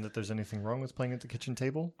Not saying that there's anything wrong with playing at the kitchen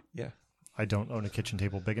table. yeah. I don't own a kitchen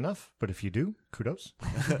table big enough, but if you do, kudos.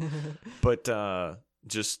 But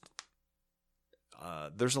just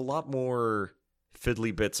there's a lot more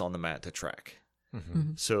fiddly bits on the mat to track.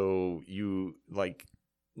 So you like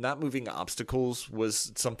not moving obstacles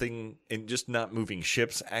was something, and just not moving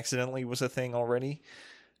ships accidentally was a thing already.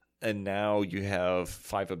 And now you have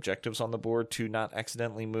 5 objectives on the board to not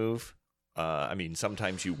accidentally move. I mean,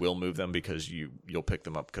 sometimes you will move them because you'll pick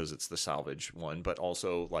them up because it's the salvage one, but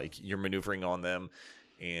also like you're maneuvering on them.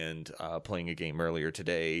 And playing a game earlier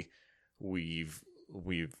today, we've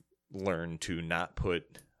learned to not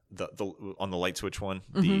put the on the light switch one,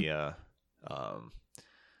 the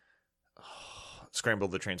scramble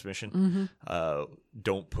the transmission.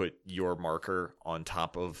 Don't put your marker on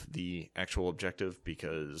top of the actual objective,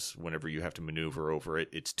 because whenever you have to maneuver over it,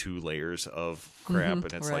 it's 2 layers of crap,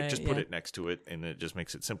 and it's like just put it next to it, and it just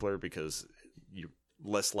makes it simpler because you're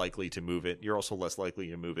less likely to move it. You're also less likely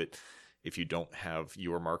to move it if you don't have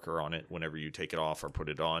your marker on it whenever you take it off or put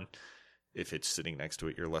it on. If it's sitting next to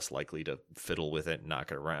it, you're less likely to fiddle with it and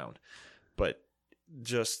knock it around. But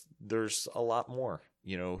just there's a lot more.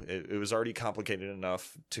 You know, it was already complicated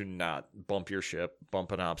enough to not bump your ship,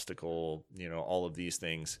 bump an obstacle, you know, all of these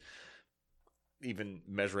things. Even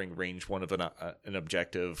measuring range 1 of an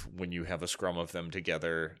objective when you have a scrum of them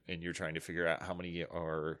together and you're trying to figure out how many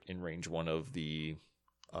are in range 1 of the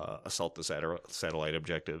assault the satellite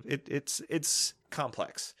objective. It's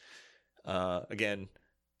complex. Again,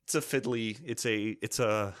 it's a fiddly. It's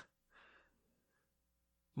a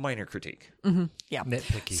minor critique. Yeah.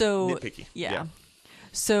 Nitpicky. So Nitpicky. yeah.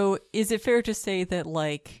 So is it fair to say that,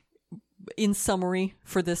 like, in summary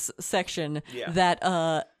for this section, that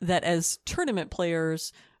as tournament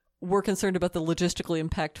players, we're concerned about the logistical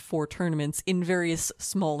impact for tournaments in various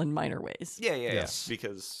small and minor ways? Yes.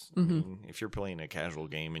 Because I mean, if you're playing a casual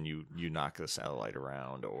game and you knock the satellite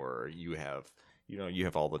around, or you have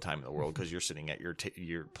all the time in the world because you're sitting at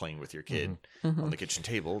you're playing with your kid on the kitchen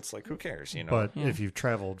table, it's like, who cares, you know? But if you've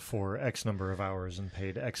traveled for X number of hours and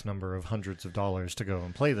paid X number of hundreds of dollars to go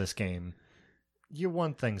and play this game, you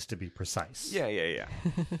want things to be precise. Yeah. You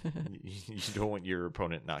don't want your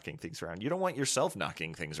opponent knocking things around. You don't want yourself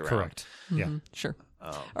knocking things around. Correct. Yeah. Sure.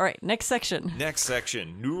 All right, next section. Next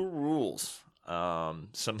section, new rules. I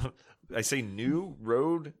say new.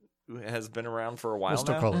 Road has been around for a while We'll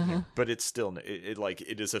still now, call it new. but it's still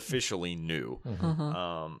it is officially new.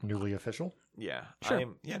 Newly official? Yeah, Sure.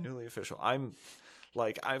 newly official.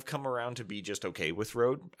 I've come around to be just okay with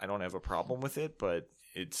Road. I don't have a problem with it, but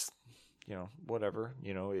it's, you know, whatever.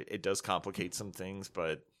 You know, it does complicate some things,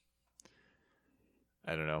 but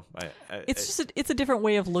I don't know. It's a different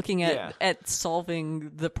way of looking at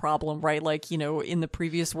solving the problem, right? Like, you know, in the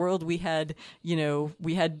previous world, we had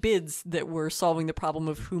bids that were solving the problem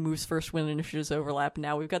of who moves first when initiatives overlap.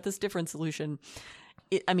 Now we've got this different solution.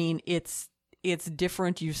 It's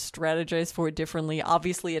different. You strategize for it differently.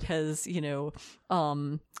 Obviously, it has, you know,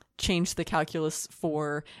 changed the calculus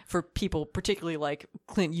for people, particularly like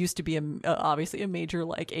Clint used to be obviously a major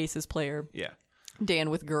like Aces player. Yeah.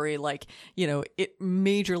 Dan with Guri, like, you know, it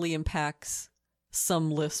majorly impacts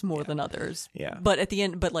some lists more than others. Yeah. But at the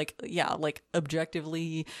end, like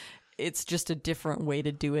objectively, it's just a different way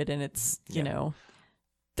to do it. And it's, you know,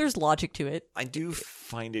 there's logic to it. I do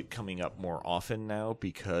find it coming up more often now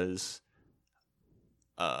because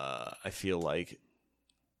I feel like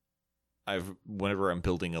whenever I'm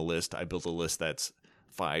building a list, I build a list that's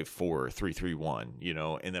 5, 4, 3, 3, 1, you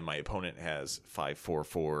know, and then my opponent has 5, 4,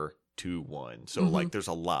 4, 2, 1. So like there's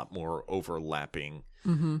a lot more overlapping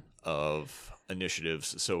of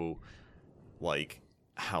initiatives. So like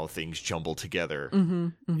how things jumble together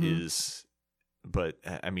is, but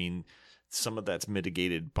I mean, some of that's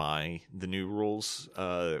mitigated by the new rules.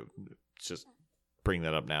 Just bring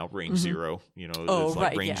that up now. Range 0, you know, it's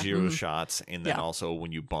like range 0 shots. And then also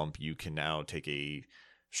when you bump, you can now take a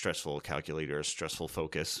stressful calculator, a stressful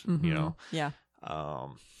focus, you know? Yeah. I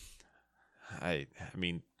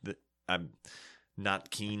mean, I'm not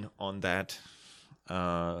keen on that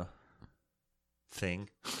thing.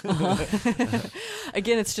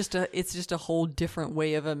 Again, it's just a whole different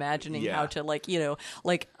way of imagining how to I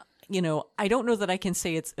don't know that I can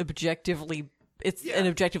say it's an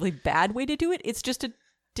objectively bad way to do it. It's just a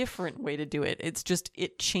different way to do it. It's just,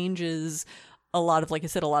 it changes a lot of, like I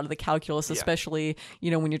said, a lot of the calculus, especially, you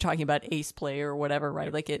know, when you're talking about ace play or whatever,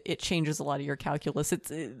 right? Like it changes a lot of your calculus. It's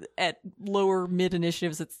at lower mid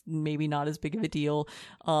initiatives, it's maybe not as big of a deal.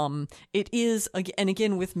 It is, and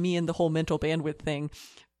again, with me and the whole mental bandwidth thing,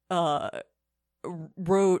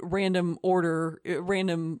 random order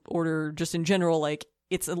just in general, like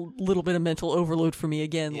it's a little bit of mental overload for me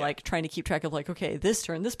again, like trying to keep track of like, okay, this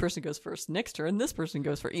turn this person goes first, next turn this person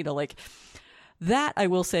goes first, like that I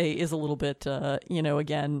will say is a little bit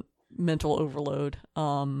again, mental overload.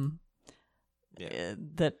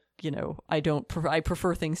 That I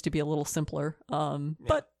prefer things to be a little simpler.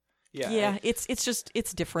 But it's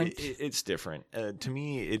different. It's different. To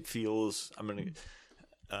me, it feels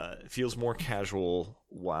feels more casual.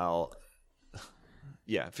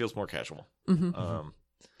 It feels more casual.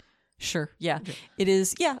 Sure. Yeah. It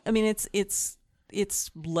is. Yeah. I mean, it's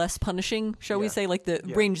less punishing, shall we say? Like the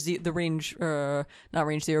range, not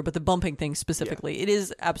range zero, but the bumping thing specifically. It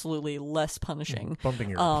is absolutely less punishing. Bumping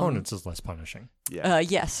your opponents is less punishing.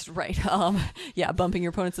 Yes. Right. Bumping your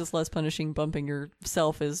opponents is less punishing. Bumping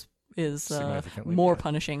yourself is more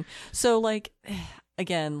punishing. So like,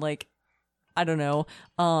 again, like, I don't know.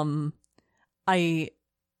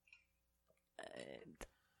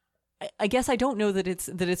 I guess I don't know that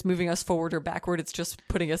it's moving us forward or backward. It's just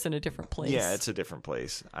putting us in a different place. Yeah, it's a different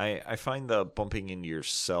place. I find the bumping into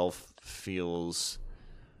yourself feels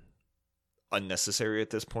unnecessary at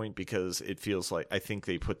this point because it feels like I think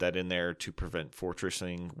they put that in there to prevent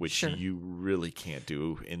fortressing, which you really can't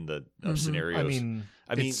do in the scenarios. I mean,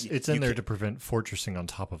 it's in there to prevent fortressing on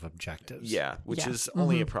top of objectives. Yeah, which is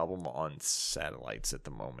only a problem on satellites at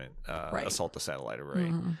the moment. Assault the satellite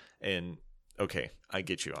array, and okay, I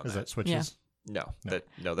get you on that. Is that switches? No,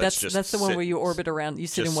 that's the one where you orbit around. You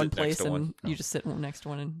sit in one place and you just sit next to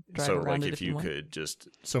one and drive around like it if you could just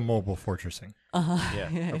mobile fortressing.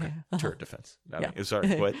 Yeah. Okay. Turret defense.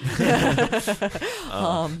 Sorry. What?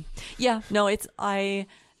 I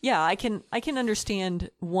can understand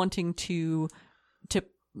wanting to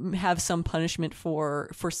have some punishment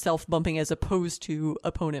for self bumping as opposed to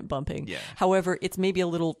opponent bumping. Yeah. However, it's maybe a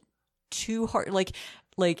little too hard. Like.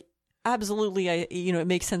 Absolutely, it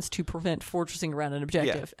makes sense to prevent fortressing around an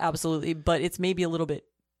objective. Yeah. Absolutely, but it's maybe a little bit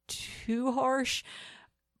too harsh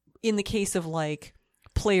in the case of like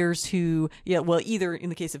players who, either in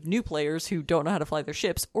the case of new players who don't know how to fly their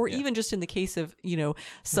ships, or even just in the case of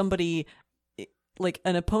somebody like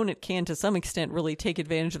an opponent can to some extent really take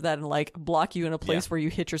advantage of that and like block you in a place where you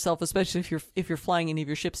hit yourself, especially if you're flying any of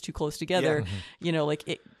your ships too close together. Like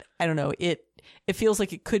it. I don't know it. It feels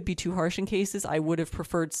like it could be too harsh in cases. I would have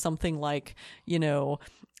preferred something like, you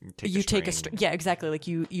take a strain. Yeah, exactly. Like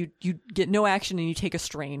you get no action and you take a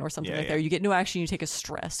strain or something like that. Or you get no action, you take a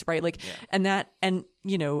stress, right? Like, and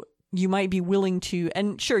you might be willing to,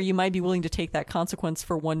 and sure, you might be willing to take that consequence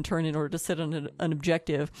for one turn in order to sit on an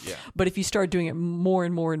objective. Yeah. But if you start doing it more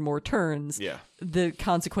and more and more turns, the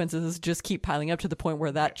consequences just keep piling up to the point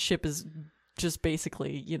where that ship is just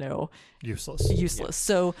basically, useless. Yeah.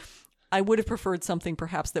 So I would have preferred something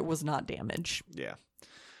perhaps that was not damage. Yeah.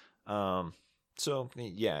 So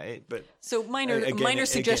minor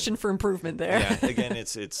suggestion for improvement there. Yeah. Again,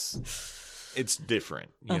 it's different.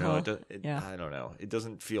 I don't know. It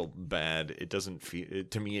doesn't feel bad. It doesn't feel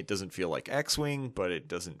to me. It doesn't feel like X-wing, but it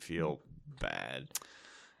doesn't feel bad.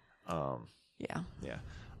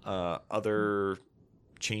 Other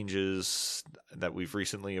changes that we've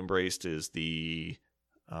recently embraced is the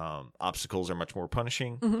obstacles are much more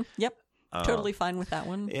punishing. Mm-hmm. Yep. Totally fine with that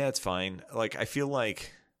one. Yeah, it's fine. Like, I feel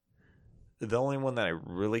like the only one that I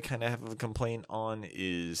really kind of have a complaint on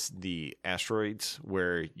is the asteroids,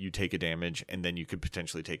 where you take a damage and then you could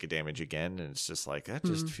potentially take a damage again. And it's just like, that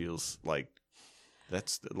just feels like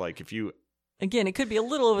that's like if you. Again, it could be a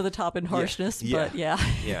little over the top in harshness, but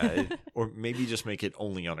or maybe just make it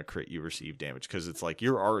only on a crit you receive damage, because it's like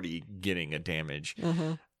you're already getting a damage.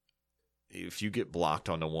 Mm-hmm. If you get blocked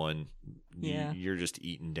onto one, you're just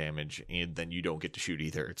eating damage, and then you don't get to shoot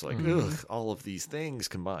either. It's like, all of these things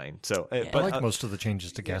combined. So, but I like most of the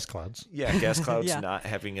changes to gas clouds. Yeah, gas clouds not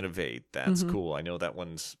having an evade. That's cool. I know that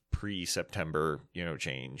one's pre-September,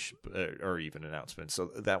 change or even announcement.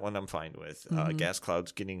 So that one I'm fine with. Gas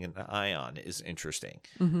clouds getting an ion is interesting.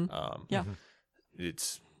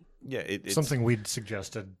 It's it's something we'd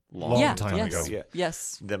suggested long time ago. Yeah.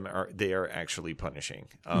 Yes, they are actually punishing.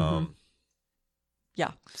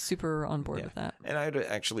 Yeah, super on board with that. And I'd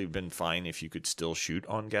actually been fine if you could still shoot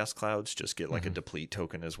on gas clouds, just get like a deplete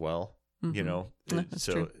token as well. That's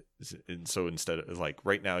true. So instead of like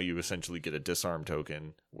right now, you essentially get a disarm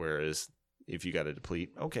token, whereas if you got to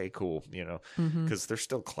deplete, okay, cool, you know, because there's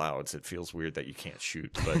still clouds. It feels weird that you can't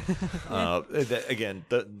shoot, but again,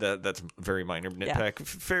 that's very minor nitpick.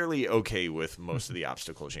 Fairly okay with most of the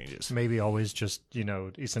obstacle changes. Maybe always just,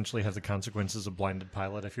 essentially have the consequences of blinded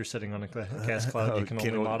pilot. If you're sitting on a gas cloud, you can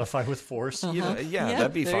only modify with force. Yeah,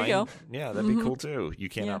 that'd be there fine. you go. Yeah, that'd be cool too. You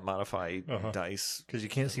cannot modify dice. Because you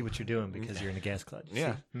can't see what you're doing because you're in a gas cloud.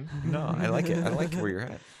 Yeah. No, I like it. I like where you're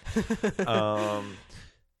at.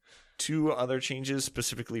 Two other changes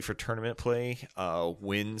specifically for tournament play.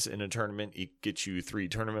 Wins in a tournament gets you 3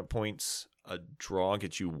 tournament points. A draw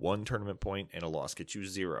gets you 1 tournament point, and a loss gets you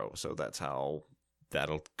 0. So that's how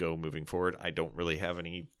that'll go moving forward. I don't really have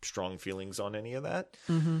any strong feelings on any of that.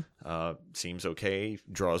 Seems okay.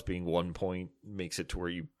 Draws being 1 point makes it to where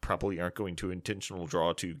you probably aren't going to intentional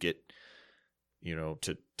draw to get,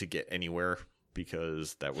 to get anywhere.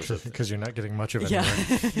 Because that was because you're not getting much of it.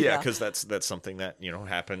 Yeah, because that's something that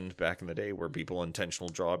happened back in the day where people intentional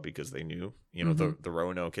draw because they knew the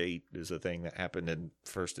Roanoke 8 is a thing that happened in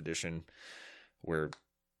first edition where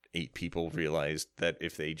 8 people realized that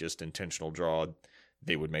if they just intentional drawed,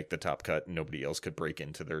 they would make the top cut and nobody else could break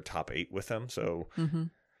into their top 8 with them. So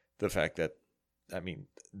the fact that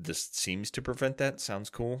this seems to prevent that sounds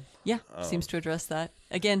cool. Yeah, seems to address that.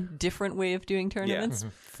 Again, different way of doing tournaments.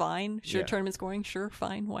 Fine. Sure, tournament scoring. Sure,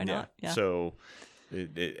 fine. Why not? Yeah. So,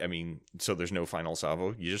 so there's no final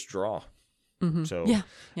salvo. You just draw. So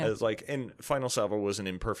it's like, and final salvo was an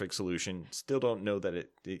imperfect solution. Still don't know that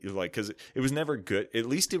because it was never good. At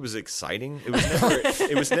least it was exciting.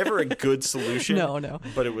 It was never a good solution. No.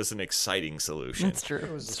 But it was an exciting solution. That's true.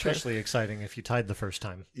 It was especially exciting if you tied the first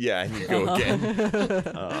time. Yeah, and you go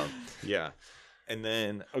again. Yeah. And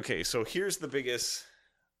then, okay, so here's the biggest,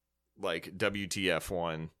 WTF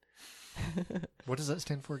one. What does that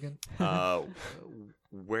stand for again?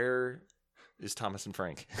 Where is Thomas and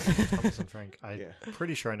Frank? Thomas and Frank. I'm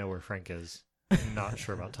pretty sure I know where Frank is. I'm not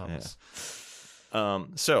sure about Thomas. Yeah.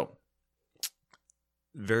 So,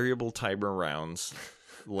 variable timer rounds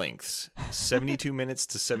lengths, 72 minutes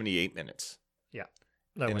to 78 minutes. Yeah,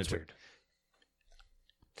 that one's weird.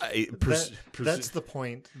 That's the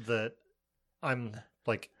point that I'm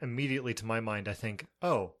immediately to my mind, I think,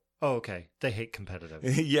 oh, okay, they hate competitive.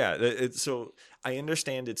 Yeah, so I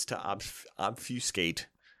understand it's to obfuscate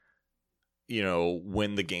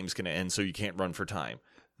when the game's going to end so you can't run for time.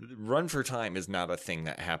 Run for time is not a thing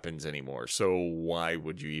that happens anymore. So why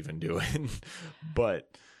would you even do it?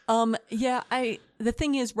 But the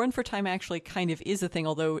thing is, run for time actually kind of is a thing,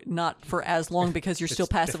 although not for as long because you're still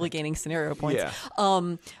passively gaining scenario points.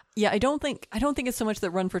 Yeah. I don't think it's so much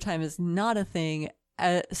that run for time is not a thing,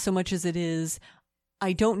 so much as it is.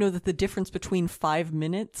 I don't know that the difference between 5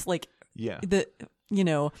 minutes,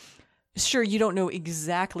 sure, you don't know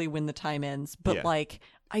exactly when the time ends, but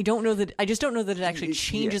I just don't know that it actually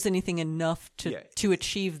changes anything enough to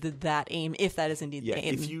achieve that aim, if that is indeed the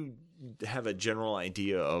aim. If you have a general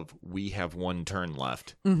idea of we have 1 turn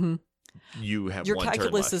left, you have your 1 turn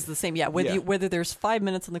calculus left. is the same. Yeah, whether there's 5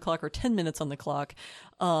 minutes on the clock or 10 minutes on the clock,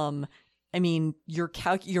 your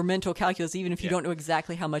mental calculus, even if you don't know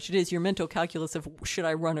exactly how much it is, your mental calculus of should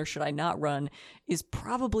I run or should I not run is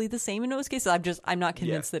probably the same in most cases. I'm not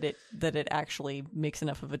convinced that it actually makes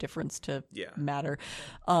enough of a difference to matter.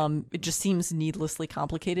 It just seems needlessly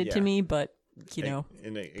complicated to me, but there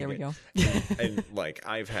we go. And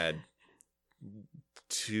I've had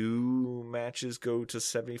 2 matches go to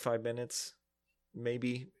 75 minutes.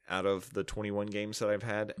 Maybe out of the 21 games that I've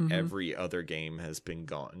had, every other game has been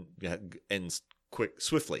gone, ends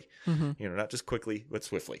swiftly. Not just quickly, but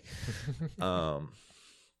swiftly. But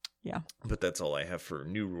that's all I have for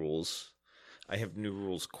new rules. I have new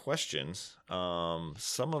rules questions.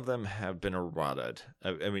 Some of them have been errated.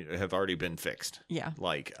 Have already been fixed. Yeah.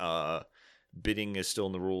 Bidding is still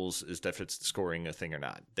in the rules. Is deficit scoring a thing or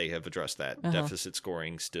not? They have addressed that. Deficit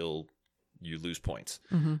scoring still. You lose points.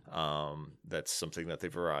 That's something that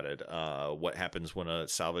they've eroded. What happens when a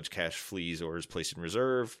salvage cache flees or is placed in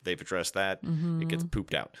reserve? They've addressed that. It gets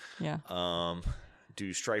pooped out. Yeah.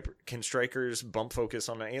 Can strikers bump focus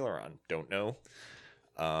on an aileron? Don't know.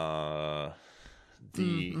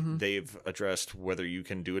 They've addressed whether you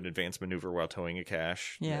can do an advanced maneuver while towing a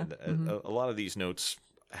cache. Yeah. A lot of these notes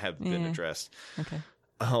have been addressed. Okay.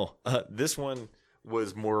 This one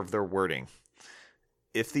was more of their wording.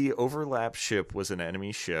 If the overlap ship was an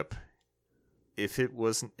enemy ship, if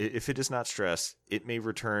it is not stressed, it may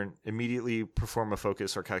immediately perform a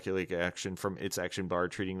focus or calculate action from its action bar,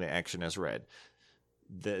 treating the action as read.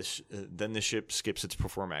 Then the ship skips its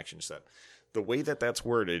perform action step. The way that that's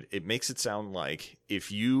worded, it makes it sound like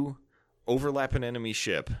if you overlap an enemy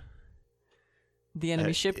ship, The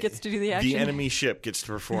enemy ship gets to do the action. The enemy ship gets to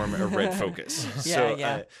perform a red focus.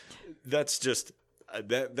 That's just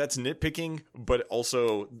that's nitpicking, but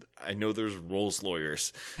also I know there's rules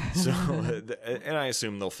lawyers, so and I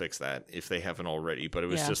assume they'll fix that if they haven't already. But it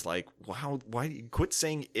was just like, wow, why quit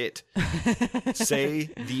saying it? Say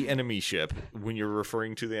the enemy ship when you're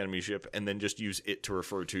referring to the enemy ship, and then just use it to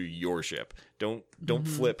refer to your ship. Don't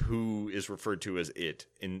flip who is referred to as it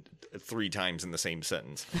in 3 times in the same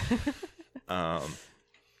sentence.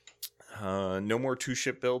 No more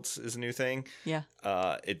 2-ship builds is a new thing. Yeah.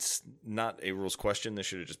 It's not a rules question. This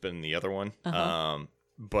should have just been the other one. Uh-huh.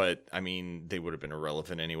 But, I mean, they would have been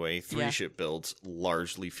irrelevant anyway. 3-ship builds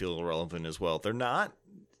largely feel irrelevant as well. They're not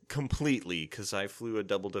completely, because I flew a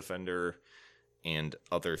double defender and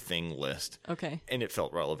other thing list. Okay. And it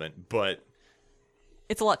felt relevant, but...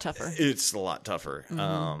 It's a lot tougher. It's a lot tougher.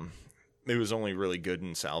 Mm-hmm. It was only really good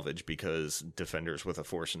in salvage because defenders with a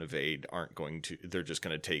force and evade aren't going to. They're just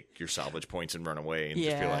going to take your salvage points and run away and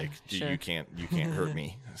just be like, sure. you can't hurt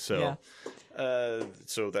me. So,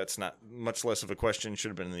 so that's not much less of a question. Should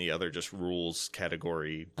have been in the other just rules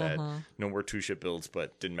category that no more 2-ship builds,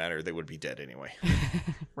 but didn't matter. They would be dead anyway.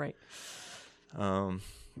 Right.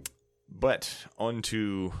 But on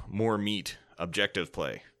to more meat, objective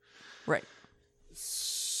play. Right.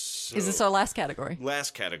 So, is this our last category?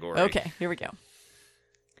 Last category. Okay, here we go.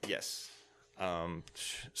 Yes.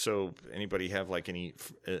 So anybody have like any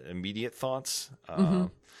immediate thoughts?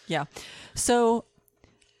 Yeah. So,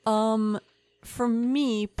 for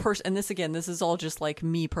me, and this is all just like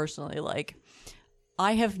me personally, like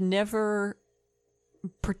I have never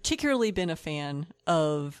particularly been a fan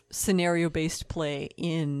of scenario-based play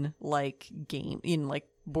in like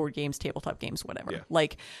board games, tabletop games, whatever. Yeah.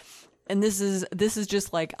 Like, and this is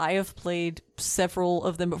just like I have played several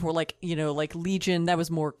of them before, like, you know, like Legion. That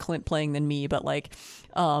was more Clint playing than me, but like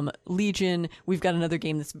Legion, we've got another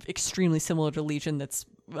game that's extremely similar to Legion that's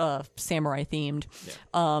samurai themed,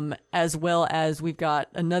 as well as we've got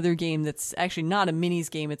another game that's actually not a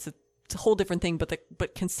minis game. It's a whole different thing,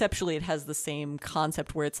 but conceptually it has the same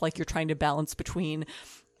concept where it's like you're trying to balance between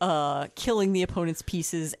killing the opponent's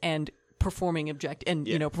pieces and performing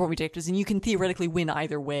objectives, and you can theoretically win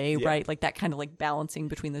either way, right? Like that kind of like balancing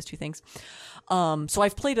between those two things. So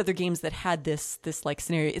I've played other games that had this like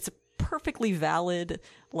scenario. It's a perfectly valid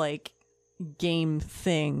like game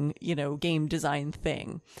thing, you know, game design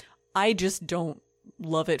thing. I just don't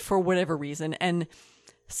love it for whatever reason, and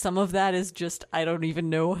some of that is just, I don't even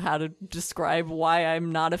know how to describe why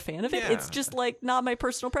I'm not a fan of it. Yeah. It's just like not my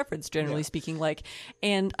personal preference, generally speaking. Like,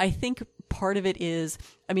 and I think part of it is,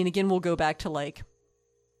 I mean, again, we'll go back to like,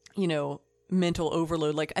 you know, mental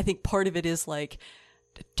overload. Like, I think part of it is like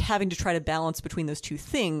having to try to balance between those two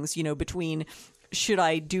things, you know, between should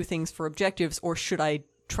I do things for objectives or should I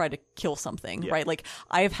try to kill something, right? Like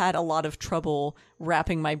I've had a lot of trouble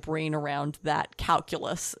wrapping my brain around that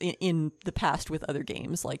calculus in the past with other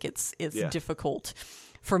games. Like it's difficult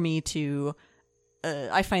for me to,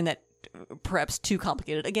 I find that perhaps too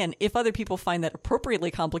complicated. Again, if other people find that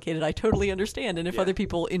appropriately complicated, I totally understand. And if other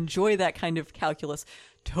people enjoy that kind of calculus,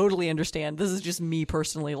 totally understand. This is just me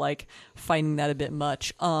personally, like finding that a bit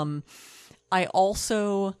much. I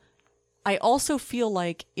also feel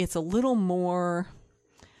like it's a little more,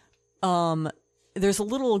 there's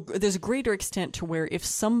a greater extent to where if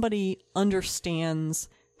somebody understands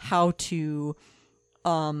how to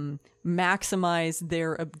maximize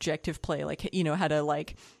their objective play, like, you know, how to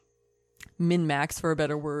like min-max, for a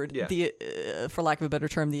better word, for lack of a better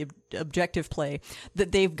term, the objective play,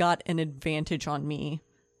 that they've got an advantage on me,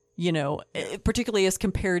 you know, particularly as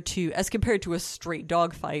compared to a straight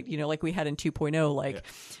dogfight, you know, like we had in 2.0, like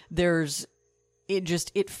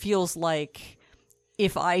it feels like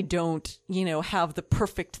if I don't, you know, have the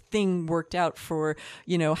perfect thing worked out for,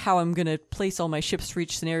 you know, how I'm going to place all my ships for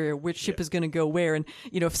each scenario, which ship is going to go where, and,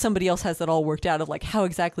 you know, if somebody else has that all worked out of like how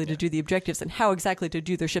exactly to do the objectives and how exactly to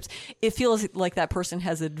do their ships, it feels like that person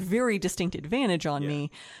has a very distinct advantage on me.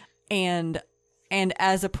 And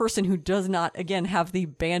as a person who does not, again, have the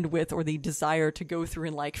bandwidth or the desire to go through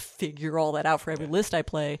and like figure all that out for every list I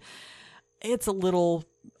play, it's a little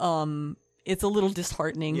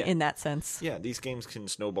disheartening in that sense. Yeah, these games can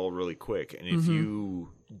snowball really quick, and if you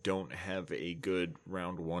don't have a good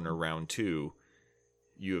round 1 or round 2,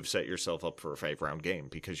 you have set yourself up for a 5-round game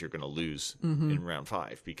because you're going to lose in round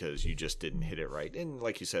 5 because you just didn't hit it right. And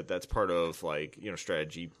like you said, that's part of like, you know,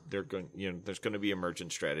 strategy. There's going to be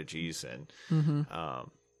emergent strategies, and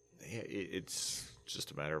it's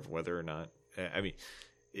just a matter of whether or not. I mean,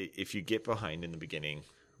 if you get behind in the beginning,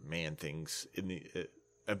 man, things in the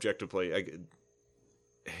objective play,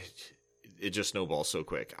 it just snowballs so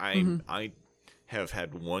quick. I have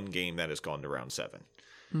had one game that has gone to round 7.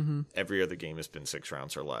 Every other game has been 6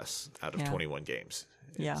 rounds or less out of 21 games.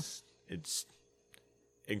 It's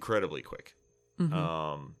incredibly quick.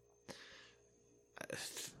 I'm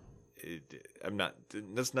not.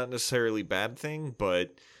 That's not necessarily a bad thing,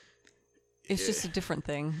 but it's just a different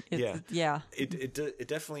thing. It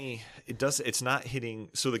definitely does. It's not hitting.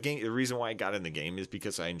 So the reason why I got in the game is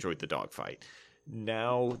because I enjoyed the dogfight.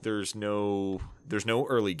 Now there's no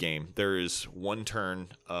early game. There is one turn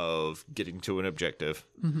of getting to an objective,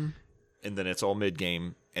 and then it's all mid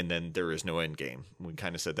game, and then there is no end game. We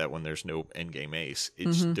kind of said that when there's no end game ace.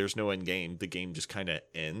 There's no end game. The game just kind of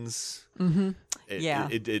ends.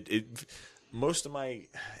 Most of my,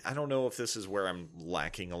 I don't know if this is where I'm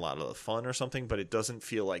lacking a lot of the fun or something, but it doesn't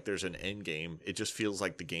feel like there's an end game. It just feels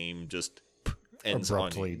like the game just ends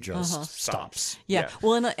abruptly on you. just stops. Yeah.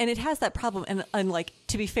 Well, and it has that problem. And like,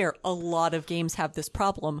 to be fair, a lot of games have this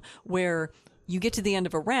problem where you get to the end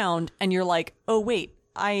of a round and you're like, oh, wait,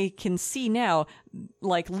 I can see now,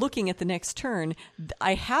 like looking at the next turn,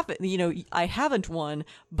 I haven't won,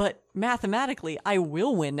 but mathematically I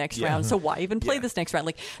will win next round. So why even play this next round?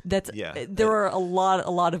 Like there are a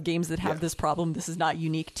lot of games that have this problem. This is not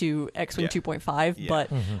unique to X-Wing 2.5, but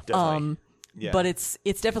but it's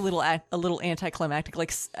definitely a little anticlimactic.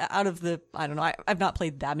 Like out of the, I don't know, I've not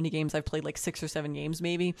played that many games. I've played like 6 or 7 games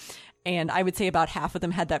maybe, and I would say about half of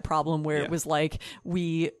them had that problem where it was like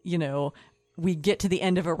we get to the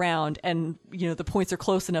end of a round and, the points are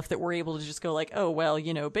close enough that we're able to just go like, oh, well,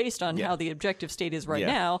 based on how the objective state is right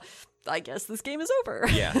now, I guess this game is over.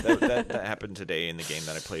 Yeah, that happened today in the game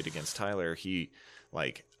that I played against Tyler.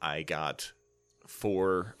 I got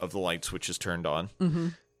 4 of the light switches turned on,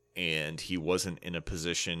 and he wasn't in a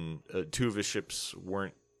position, 2 of his ships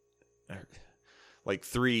weren't,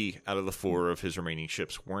 3 out of the 4 of his remaining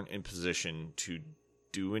ships weren't in position to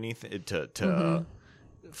do anything, to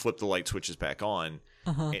flip the light switches back on.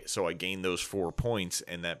 So I gained those 4 points,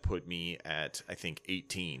 and that put me at, I think,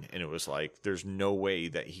 18. And it was like, there's no way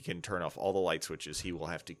that he can turn off all the light switches. He will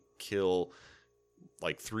have to kill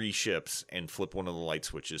 3 ships and flip one of the light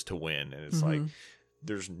switches to win. And it's like,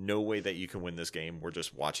 there's no way that you can win this game. We're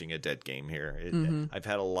just watching a dead game here. I've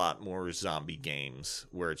had a lot more zombie games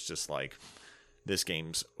where it's just like, this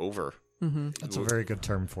game's over. That's a very good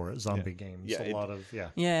term for it. Zombie games.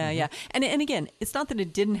 Yeah. And again, it's not that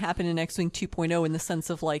it didn't happen in X-Wing 2.0 in the sense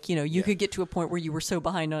of like, you could get to a point where you were so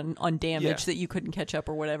behind on damage that you couldn't catch up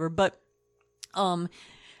or whatever. But in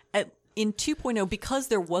 2.0, because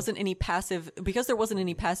there wasn't any passive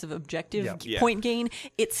objective point gain,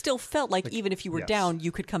 it still felt like even if you were down,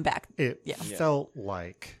 you could come back. It felt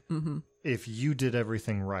like if you did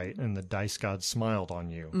everything right and the dice god smiled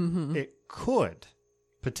on you, it could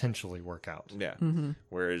potentially work out.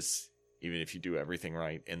 Whereas even if you do everything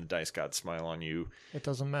right and the dice gods smile on you, it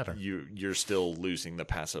doesn't matter. You're still losing the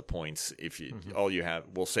passive points. If you all you have,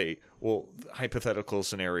 hypothetical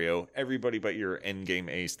scenario, everybody but your end game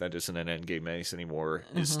ace that isn't an end game ace anymore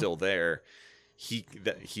is still there.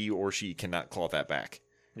 He or she cannot claw that back.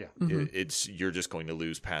 You're just going to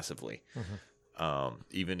lose passively.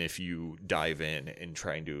 Even if you dive in and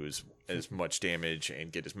try and do as much damage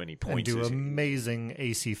and get as many points and do as amazing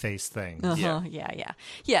AC face things.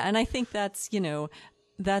 And I think that's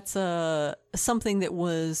something that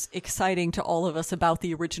was exciting to all of us about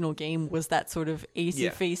the original game, was that sort of AC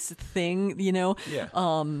face thing,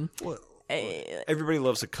 everybody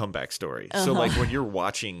loves a comeback story. So when you're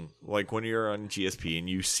watching, when you're on GSP and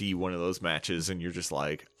you see one of those matches and you're just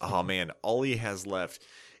like, oh man, all he has left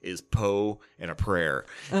is Poe and a prayer.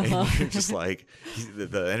 And you're just like,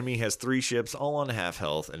 the enemy has 3 ships all on half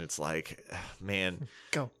health, and it's like, man,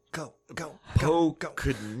 go. Poe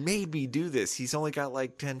could maybe do this. He's only got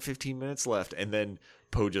 10, 15 minutes left, and then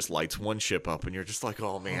Poe just lights one ship up, and you're just like,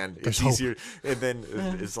 oh man, it's easier. And then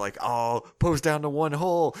it's like, oh, Poe's down to 1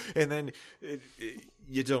 hole, and then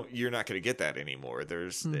you're not going to get that anymore.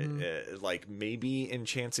 There's maybe in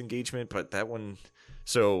chance engagement, but that one.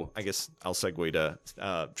 So I guess I'll segue to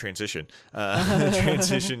transition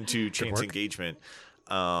to chance engagement.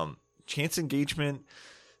 Chance engagement.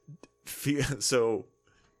 So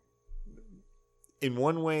in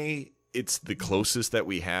one way, it's the closest that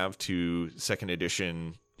we have to 2nd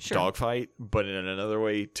edition dogfight, but in another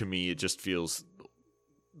way, to me, it just feels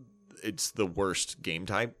it's the worst game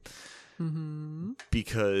type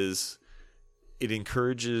because it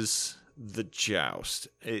encourages the joust.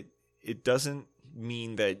 It doesn't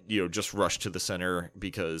mean that just rush to the center,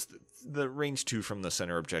 because the range 2 from the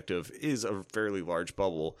center objective is a fairly large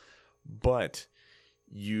bubble, but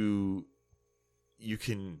you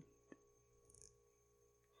can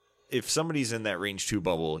if somebody's in that range 2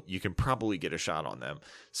 bubble, you can probably get a shot on them.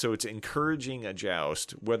 So it's encouraging a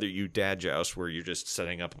joust, whether you dad joust, where you're just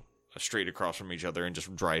setting up straight across from each other and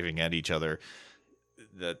just driving at each other.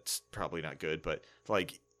 That's probably not good, but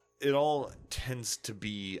like it all tends to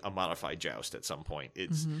be a modified joust at some point.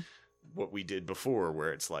 It's what we did before,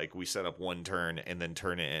 where it's like we set up one turn and then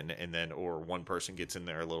turn in, and then or one person gets in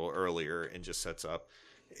there a little earlier and just sets up.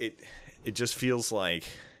 It just feels like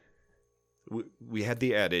we had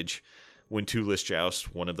the adage, when 2 lists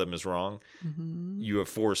joust, one of them is wrong. You have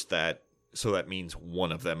forced that, so that means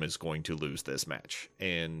one of them is going to lose this match.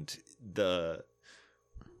 And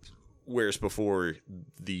whereas before,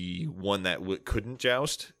 the one that couldn't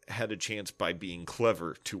joust had a chance by being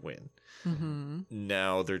clever to win.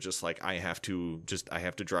 Now they're just like, I have to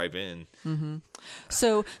drive in.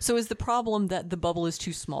 So is the problem that the bubble is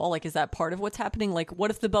too small? Like, is that part of what's happening? Like,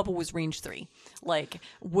 what if the bubble was range 3? Like,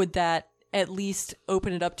 would that at least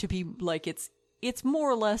open it up to be like it's more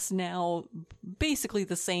or less now basically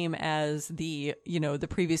the same as the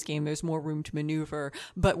previous game. There's more room to maneuver,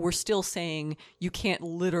 but we're still saying you can't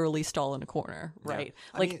literally stall in a corner, right?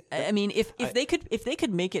 Yeah. I mean, if they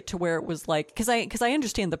could make it to where it was like, because I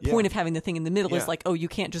understand the point of having the thing in the middle is like, oh, you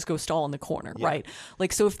can't just go stall in the corner, right?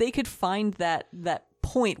 Like, so if they could find that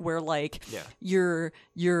point where like you're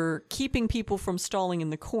keeping people from stalling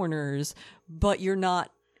in the corners, but you're not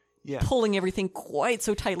pulling everything quite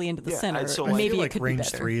so tightly into the center. So maybe I feel like it could range be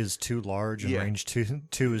better. 3 is too large and range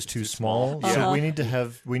 2 is too small. So we need to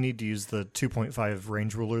use the 2.5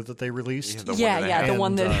 range ruler that they released. The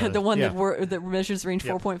one that measures range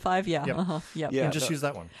 4.5. And just use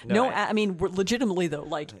that one. I mean, legitimately though,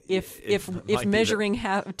 like if measuring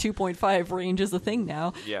 2.5 range is a thing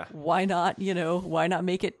now, why not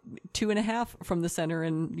make it 2.5 from the center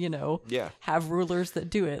and have rulers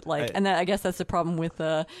that do it, like, and that, I guess that's the problem with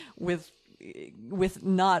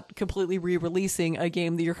not completely re-releasing a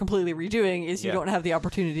game that you're completely redoing is you don't have the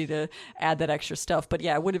opportunity to add that extra stuff. But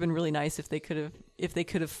yeah, it would have been really nice if they could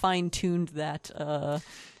have fine-tuned that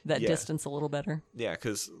distance a little better. Yeah,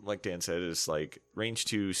 because like Dan said, it's like range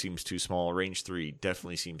 2 seems too small. Range 3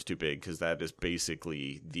 definitely seems too big, because that is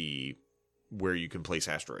basically where you can place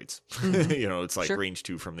asteroids. It's like range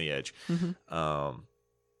 2 from the edge.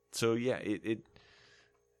 So yeah, it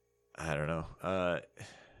I don't know.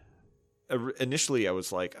 Initially, I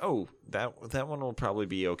was like, "Oh, that one will probably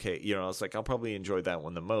be okay." I was like, "I'll probably enjoy that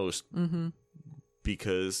one the most,"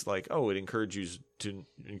 because, like, it encourages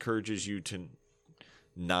you to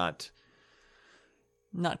not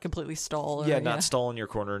completely stall. Not stall in your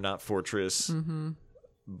corner, not fortress.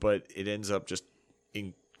 But it ends up just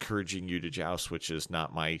encouraging you to joust, which is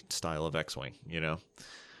not my style of X-wing.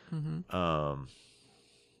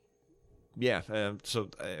 So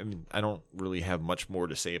I mean, I don't really have much more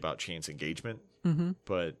to say about chance engagement,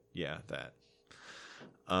 but that.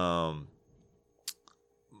 My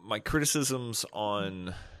criticisms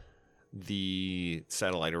on the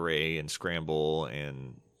satellite array and scramble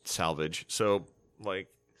and salvage. So, like,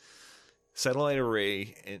 satellite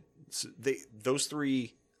array and those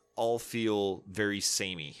 3 all feel very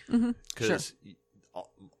samey, because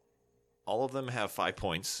all of them have 5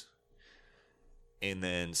 points. And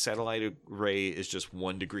then satellite array is just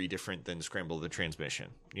 1 degree different than scramble the transmission.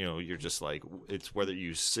 You're just like, it's whether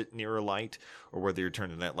you sit near a light or whether you're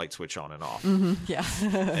turning that light switch on and off. And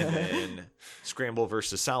then scramble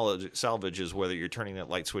versus salvage is whether you're turning that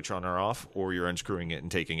light switch on or off, or you're unscrewing it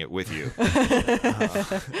and taking it with you.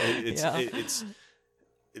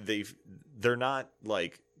 They're not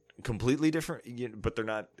like completely different, but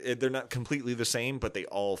they're not completely the same, but they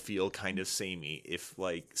all feel kind of samey. If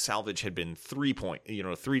like salvage had been 3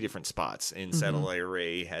 different spots, and satellite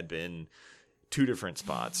array had been 2 different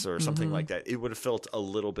spots or something like that, it would have felt a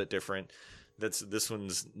little bit different. This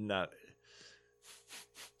one's not.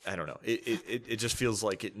 I don't know. It just feels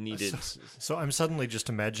like it needed. So I'm suddenly just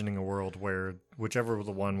imagining a world where whichever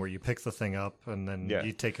the one where you pick the thing up and then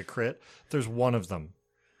you take a crit, there's one of them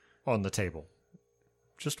on the table.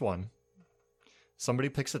 Just one. Somebody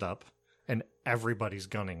picks it up, and everybody's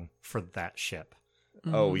gunning for that ship.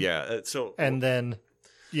 Oh, yeah. And then,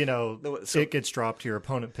 it gets dropped, your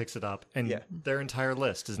opponent picks it up, and their entire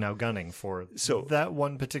list is now gunning for that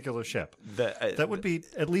one particular ship. That would be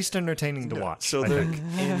at least entertaining to watch. So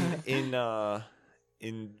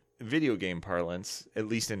in video game parlance, at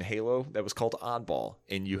least in Halo, that was called oddball,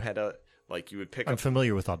 and you had you would pick up... I'm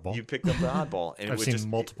familiar with oddball. You picked up the oddball, and I've seen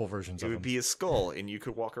multiple versions of it. It would be a skull, and you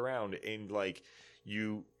could walk around, and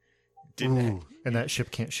you didn't... and that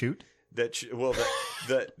ship can't shoot?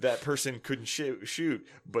 that person couldn't shoot,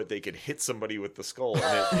 but they could hit somebody with the skull,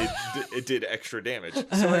 and it did extra damage.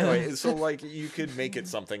 So anyway, so like you could make it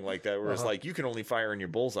something like that, where it's like you can only fire in your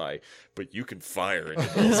bullseye, but you can fire in your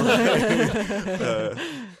bullseye.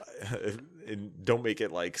 And don't make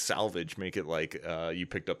it like salvage. Make it like you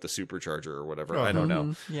picked up the supercharger or whatever. I don't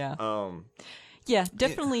know. Yeah. Yeah,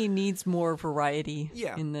 definitely needs more variety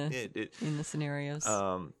in the scenarios.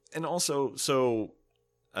 And also, so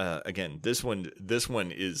again, this one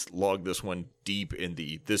is log this one deep in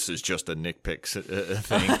the this is just a nitpick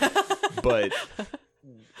thing, but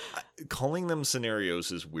calling them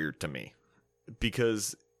scenarios is weird to me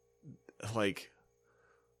because, like,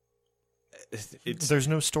 there's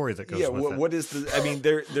no story that goes with it. What is the? I mean,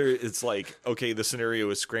 there. It's like, okay, the scenario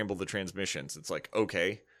is scramble the transmissions. It's like,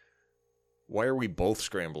 okay. Why are we both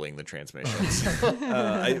scrambling the transmissions?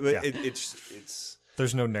 It's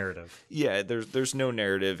there's no narrative. Yeah, there's no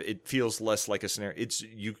narrative. It feels less like a scenario.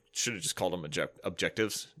 You should have just called them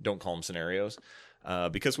objectives. Don't call them scenarios,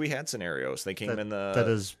 because we had scenarios. They came in the. That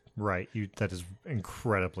is right. That is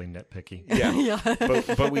incredibly nitpicky. Yeah.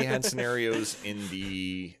 But we had scenarios in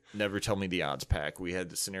the Never Tell Me the Odds pack. We had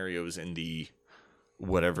the scenarios in the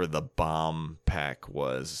whatever the bomb pack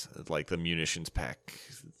was, like the munitions pack,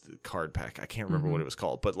 the card pack. I can't remember what it was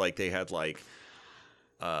called, but like they had like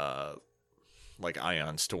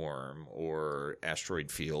Ion Storm or Asteroid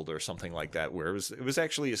Field or something like that, where it was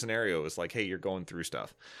actually a scenario. It was like, hey, you're going through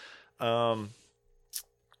stuff. So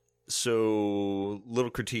little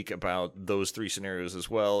critique about those three scenarios as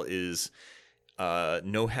well is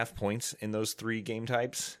no half points in those three game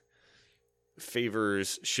types.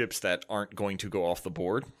 Favors ships that aren't going to go off the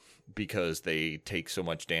board because they take so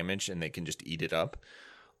much damage and they can just eat it up.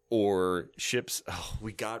 Or ships,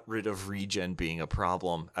 we got rid of regen being a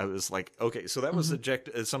problem. I was like, okay, so that was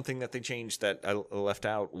something that they changed that I left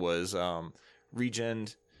out was regen.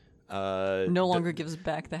 No longer gives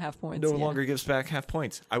back the half points. No longer gives back half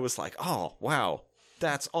points. I was like, oh, wow,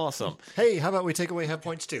 that's awesome. Hey, how about we take away half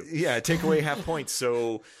points too? Yeah, take away half points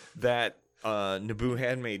so that Naboo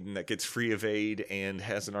Handmaiden that gets free evade and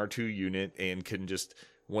has an R2 unit and can just,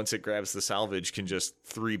 once it grabs the salvage, can just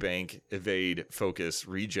 3-bank, evade, focus,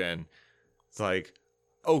 regen. It's like,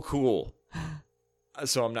 oh, cool.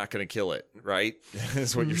 So I'm not going to kill it, right?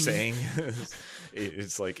 Is what you're saying.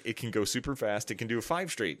 It's like, it can go super fast. It can do a 5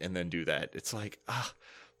 straight and then do that. It's like,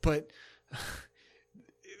 but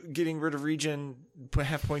getting rid of regen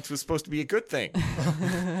half points was supposed to be a good thing.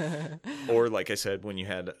 Or like I said, when you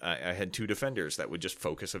had I had 2 defenders that would just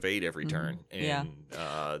focus evade every turn, and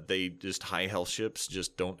they just high health ships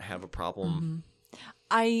just don't have a problem.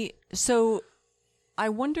 I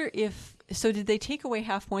wonder if did they take away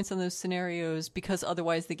half points on those scenarios because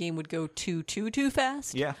otherwise the game would go too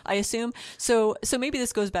fast? Yeah, I assume. So maybe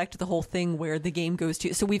this goes back to the whole thing where the game goes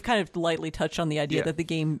too. So we've kind of lightly touched on the idea that the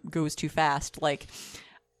game goes too fast, like.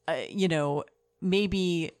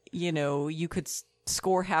 Maybe, you could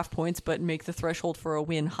score half points, but make the threshold for a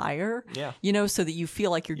win higher. Yeah. So that you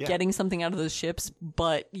feel like you're getting something out of those ships,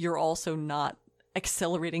 but you're also not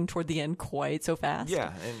accelerating toward the end quite so fast.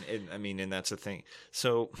 Yeah. And I mean, and that's the thing.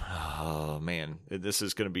 So, oh man, this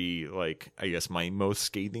is going to be like, I guess my most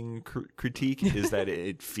scathing critique is that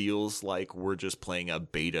it feels like we're just playing a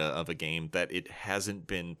beta of a game that it hasn't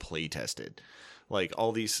been play tested. Like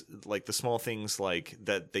all these, like the small things like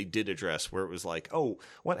that they did address where it was like, oh,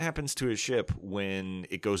 what happens to a ship when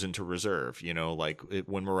it goes into reserve? Like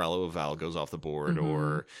when Morello of Val goes off the board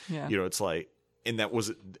or, it's like, and that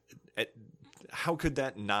was, how could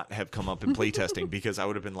that not have come up in playtesting? Because I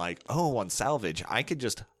would have been like, oh, on salvage, I could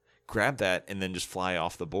just grab that and then just fly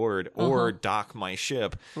off the board or dock my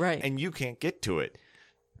ship. Right. And you can't get to it.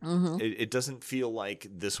 It doesn't feel like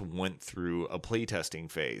this went through a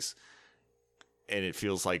playtesting phase. And it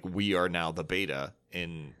feels like we are now the beta,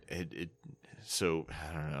 and so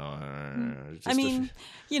I don't know. I mean,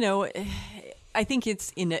 I think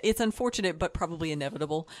it's unfortunate, but probably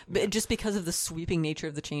inevitable. But just because of the sweeping nature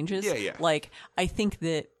of the changes. Yeah. Like I think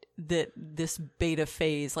that this beta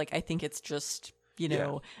phase, like I think it's just.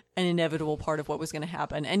 An inevitable part of what was going to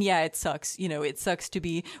happen. And yeah, it sucks. It sucks to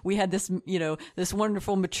be, we had this, this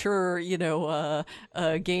wonderful, mature,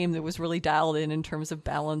 game that was really dialed in terms of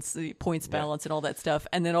balance, the points balance and all that stuff.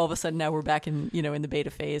 And then all of a sudden now we're back in, in the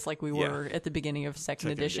beta phase like we were at the beginning of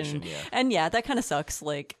second edition. And yeah, that kind of sucks.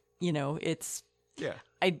 Like, it's,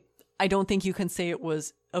 I don't think you can say it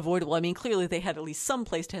was avoidable. I mean, clearly they had at least some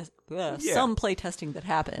play testing that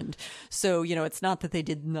happened. So, it's not that they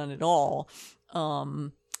did none at all.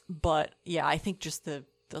 But yeah, I think just the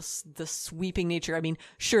the sweeping nature. I mean,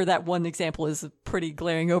 sure, that one example is a pretty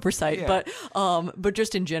glaring oversight, Yeah. but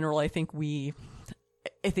just in general, I think we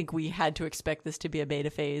had to expect this to be a beta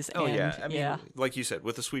phase. Oh and, yeah, I mean, like you said,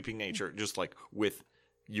 with the sweeping nature, just like with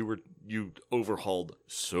you overhauled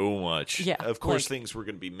so much. Yeah, of course like- things were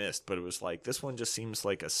going to be missed, but it was like this one just seems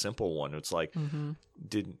like a simple one. It's like, Mm-hmm.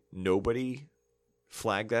 did nobody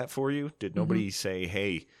flag that for you? Did nobody say,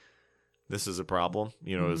 "Hey, this is a problem"?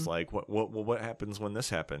 You know, it's like, what happens when this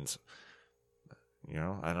happens? You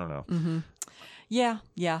know, I don't know. Yeah,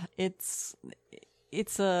 it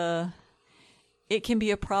can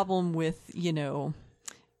be a problem with,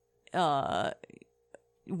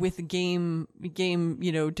 with game,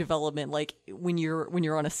 development, like when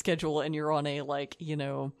you're on a schedule and you're on a, like,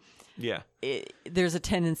 Yeah, there's a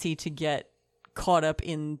tendency to get caught up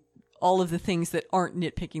in all of the things that aren't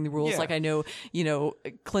nitpicking the rules. Yeah. Like I know,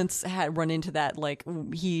 Clint's had run into that. Like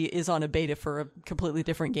he is on a beta for a completely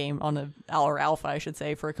different game, or alpha, I should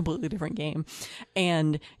say, for a completely different game.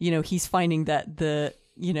 And, he's finding that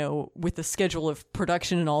with the schedule of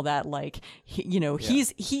production and all that, like, he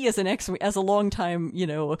as as a long time,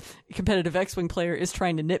 competitive X-Wing player is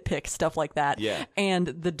trying to nitpick stuff like that. Yeah. And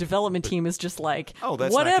the development team is just like, oh,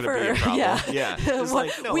 that's whatever. not going to be a problem. Yeah. Yeah, it's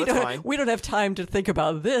like, no, we that's don't fine. we don't have time to think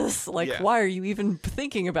about this. Like, Yeah. why are you even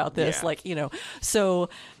thinking about this? Yeah. Like, so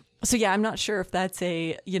yeah, I'm not sure if that's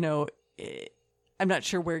I'm not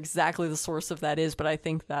sure where exactly the source of that is, but I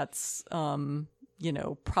think that's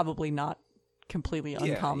probably not completely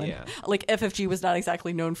uncommon. yeah. Like FFG was not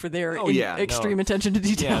exactly known for their Oh, yeah, no. extreme attention to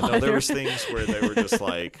detail. Yeah, no, either. there was things where they were just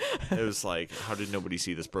like, it was like, how did nobody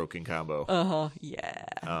see this broken combo?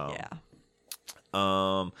 Yeah.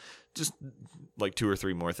 Just like 2 or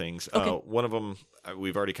 3 more things. Okay. One of them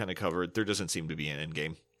we've already kind of covered. There doesn't seem to be an end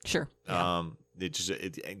game. Sure.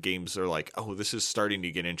 Games are like, oh, this is starting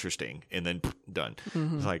to get interesting, and then done.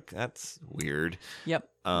 It's like, that's weird. Yep.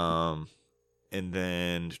 And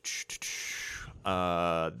then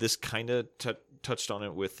this kind of touched on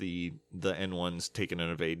it with the N1s taking an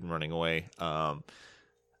evade and running away.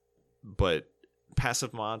 But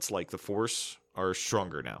passive mods like the Force are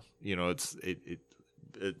stronger now. It's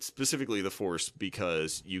specifically the Force,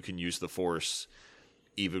 because you can use the Force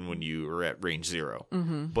even when you are at range 0.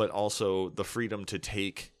 But also the freedom to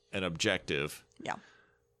take an objective. Yeah.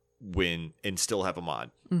 And still have a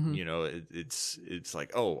mod. It's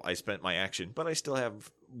like, oh, I spent my action, but I still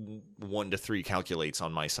have 1 to 3 calculates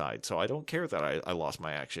on my side, so I don't care that I lost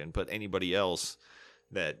my action. But anybody else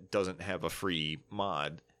that doesn't have a free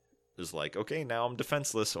mod is like, okay, now I'm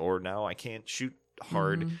defenseless, or now I can't shoot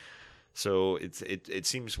hard. So it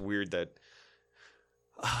seems weird that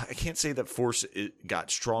I can't say that Force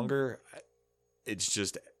got stronger. It's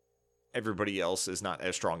just everybody else is not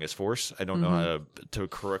as strong as Force. I don't know how to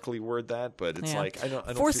correctly word that, but it's like I don't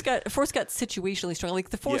Force got situationally strong. Like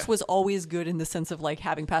the Force was always good in the sense of like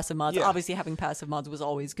having passive mods. Yeah. Obviously, having passive mods was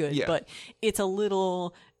always good, Yeah. but it's a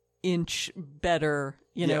little inch better,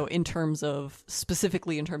 in terms of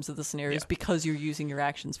specifically in terms of the scenarios, Yeah. because you're using your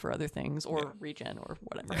actions for other things or regen or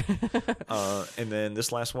whatever. And then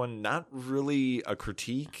this last one, not really a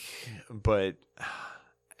critique, but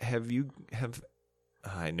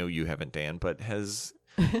I know you haven't, Dan, but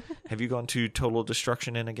have you gone to total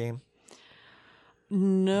destruction in a game?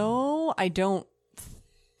 No, I don't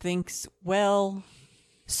think so. Well,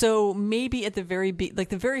 so maybe at the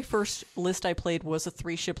the very first list I played was a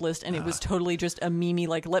 3-ship list, and it was totally just a meme,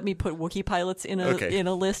 like, let me put Wookiee pilots in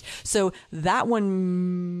a list. So that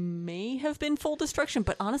one may have been full destruction,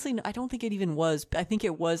 but honestly, I don't think it even was. I think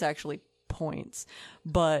it was actually points,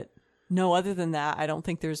 but no, other than that, I don't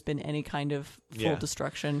think there's been any kind of full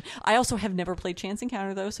destruction. I also have never played Chance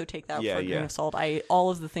Encounter, though, so take that for a grain of salt. All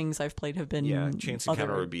of the things I've played have been Chance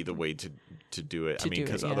Encounter would be the way to do it.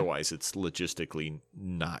 Because otherwise it's logistically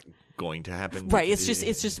not going to happen. Right, it's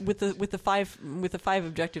just with the 5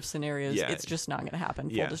 objective scenarios, it's just not going to happen.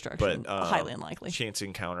 Full destruction, but, highly unlikely. Chance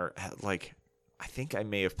Encounter, like, I think I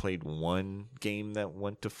may have played one game that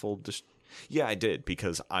went to full destruction. Yeah, I did,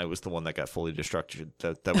 because I was the one that got fully destructed.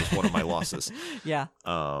 That was one of my losses. Yeah.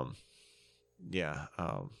 But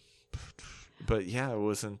yeah, it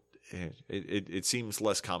wasn't. It seems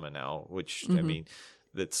less common now, which I mean,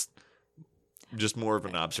 that's just more of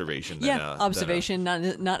an observation. Than observation,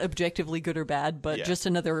 not objectively good or bad, but Yeah. just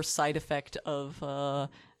another side effect of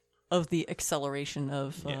the acceleration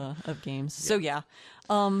of games. So yeah.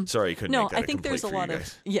 Sorry, I couldn't. No, make that I think there's a lot of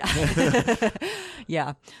guys.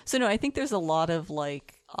 yeah. So no, I think there's a lot of,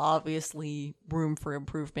 like, obviously room for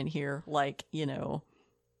improvement here. Like,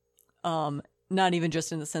 not even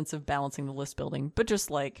just in the sense of balancing the list building, but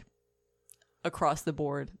just like across the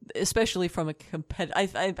board, especially from a I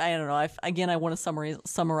don't know. I want to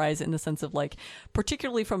summarize it in the sense of like,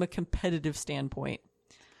 particularly from a competitive standpoint,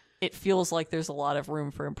 it feels like there's a lot of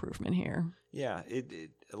room for improvement here. Yeah,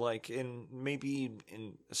 it like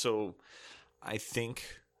so I think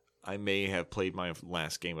I may have played my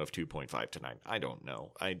last game of 2.5 tonight. I don't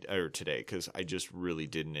know. Or today, because I just really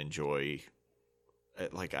didn't enjoy.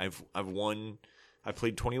 Like I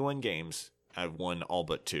played 21 games. I've won all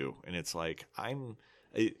but 2, and it's like and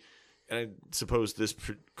I suppose this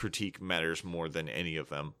critique matters more than any of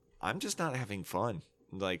them. I'm just not having fun.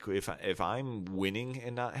 Like if I'm winning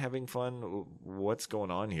and not having fun, what's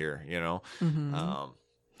going on here? You know. Mm-hmm.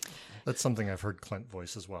 That's something I've heard Clint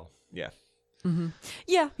voice as well. Yeah. Mm-hmm.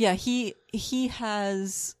 Yeah. He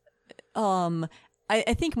has. I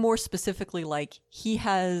think more specifically, like he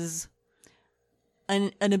has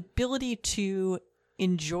an ability to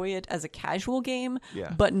enjoy it as a casual game,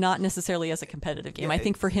 but not necessarily as a competitive game. I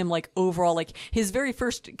think for him, like overall, like his very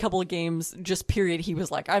first couple of games, just period, he was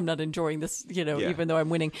like, I'm not enjoying this, even though I'm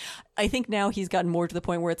winning. I think now he's gotten more to the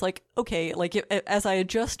point where it's like, okay, like as I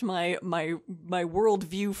adjust my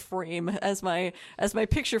worldview frame, as my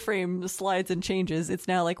picture frame slides and changes, it's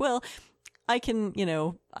now like, well, I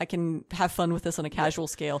can have fun with this on a casual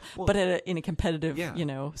scale, but in a competitive,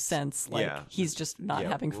 sense, like he's just not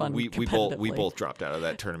having fun. We both dropped out of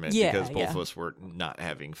that tournament because both of us were not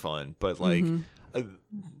having fun. But like,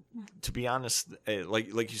 to be honest,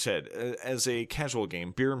 like you said, as a casual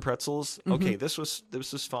game, beer and pretzels. Okay, this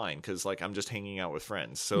was fine because like I'm just hanging out with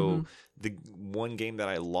friends. So the one game that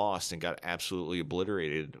I lost and got absolutely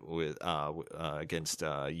obliterated with against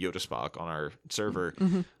Yodaspock on our server,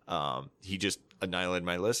 he just annihilated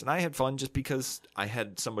my list, and I had fun just because I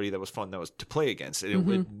had somebody that was fun that was to play against. It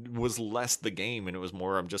was less the game, and it was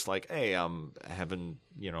more I'm just like, hey, I'm having,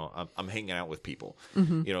 I'm hanging out with people.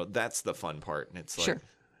 That's the fun part, and it's like, sure.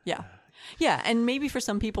 Yeah, and maybe for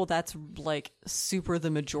some people that's like super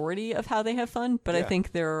the majority of how they have fun, but I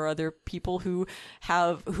think there are other people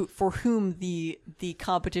for whom the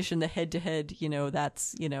competition, the head to head,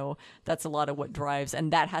 that's a lot of what drives,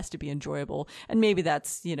 and that has to be enjoyable, and maybe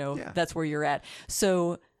that's that's where you're at.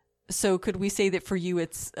 So could we say that for you,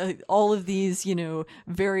 it's all of these,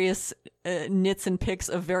 various nits and picks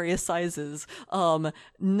of various sizes,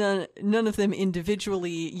 none of them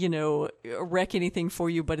individually, wreck anything for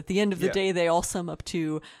you, but at the end of the day, they all sum up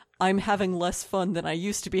to, I'm having less fun than I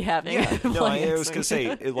used to be having. Yeah. No, I was going to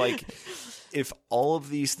say, like, if all of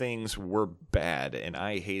these things were bad and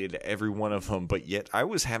I hated every one of them, but yet I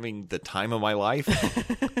was having the time of my life...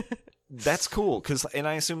 That's cool, and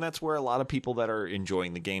I assume that's where a lot of people that are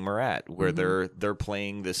enjoying the game are at, where they're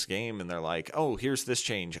playing this game and they're like, oh, here's this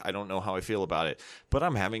change. I don't know how I feel about it, but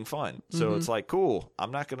I'm having fun. So it's like, cool.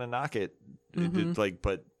 I'm not going to knock it.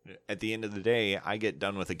 But at the end of the day, I get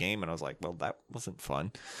done with a game and I was like, well, that wasn't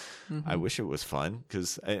fun. I wish it was fun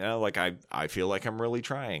because I feel like I'm really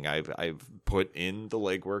trying. I've put in the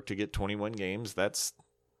legwork to get 21 games. That's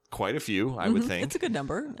quite a few, I would think. It's a good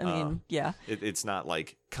number. I mean, yeah. It's not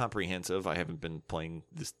like comprehensive. I haven't been playing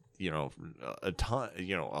this, a ton.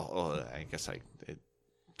 I guess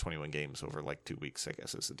 21 games over like 2 weeks. I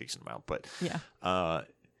guess is a decent amount. But yeah,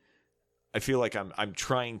 I feel like I'm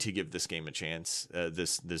trying to give this game a chance.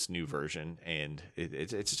 This new version, and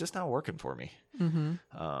it's just not working for me.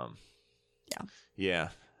 Yeah.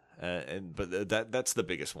 But that's the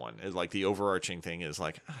biggest one. Like the overarching thing is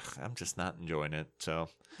like, I'm just not enjoying it. So,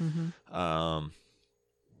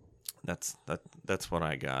 that's what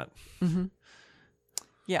I got.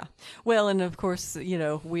 Yeah. Well, and of course,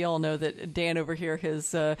 we all know that Dan over here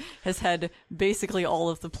has had basically all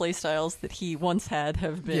of the play styles that he once had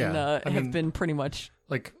have been been pretty much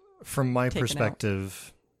like from my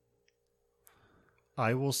perspective. Out.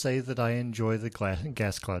 I will say that I enjoy the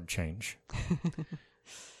gas cloud change.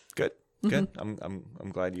 Good. I'm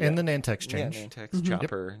glad you. And the Nantex change. Yeah, Nantex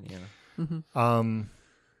chopper.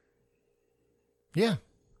 Yeah.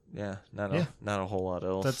 Yeah. Not a whole lot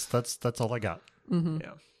else. That's all I got.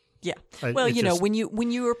 Yeah. Well, when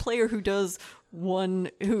you are a player who does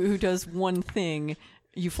one thing,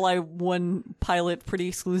 you fly one pilot pretty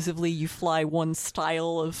exclusively. You fly one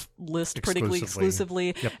style of list pretty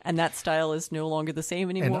exclusively, and that style is no longer the same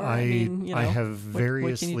anymore. And I have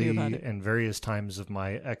variously and various times of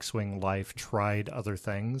my X-Wing life tried other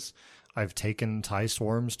things. I've taken TIE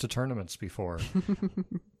Swarms to tournaments before.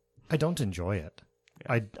 I don't enjoy it.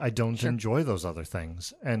 Yeah. I don't enjoy those other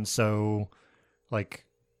things, and so I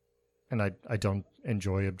don't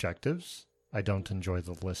enjoy objectives. I don't enjoy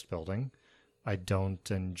the list building. I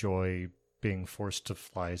don't enjoy being forced to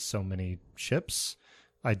fly so many ships.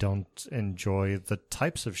 I don't enjoy the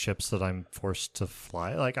types of ships that I'm forced to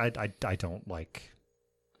fly. Like, I don't like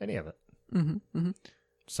any of it.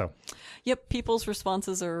 So, Yep, people's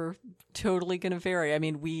responses are totally going to vary. I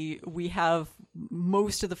mean, we have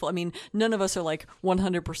most of the. I mean, none of us are like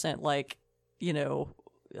 100% like, you know,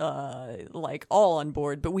 like all on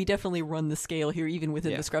board, but we definitely run the scale here, even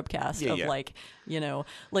within the Scrubcast of like, you know,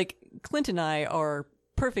 like Clint and I are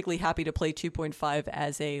perfectly happy to play 2.5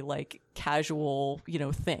 as a like casual, you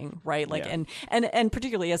know, thing, right? Like, and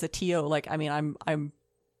particularly as a TO, like, I mean, I'm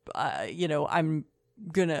you know, I'm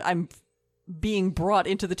being brought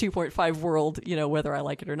into the 2.5 world, you know, whether I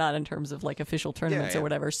like it or not, in terms of like official tournaments or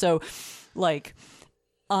whatever. So, like,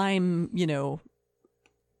 I'm, you know,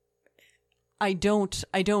 I don't,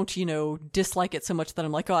 you know, dislike it so much that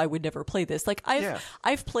I'm like, oh, I would never play this. Like,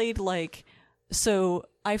 I've played like, so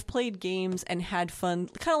I've played games and had fun,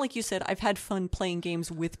 kind of like you said, I've had fun playing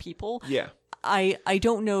games with people. Yeah. I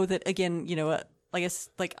don't know that, again, you know, I guess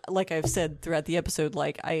like I've said throughout the episode,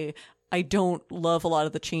 like I don't love a lot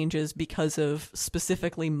of the changes because of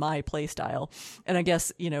specifically my play style. And I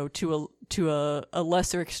guess, you know, to a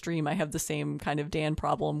lesser extreme, I have the same kind of Dan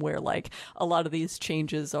problem where like a lot of these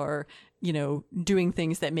changes are, you know, doing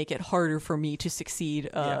things that make it harder for me to succeed,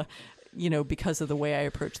 you know, because of the way I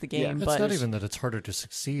approach the game. it's but not even that it's harder to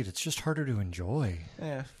succeed. It's just harder to enjoy.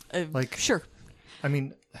 Yeah. Like, sure. I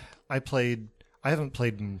mean, I haven't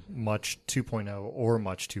played much 2.0 or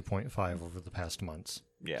much 2.5 over the past months.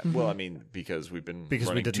 Yeah. Well, I mean, because we've been Because we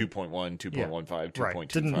running didn't- 2.1, 2.15, 2.25. Right.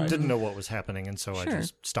 Didn't know what was happening, and so I Sure.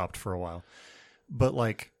 just stopped for a while. But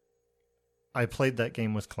like, I played that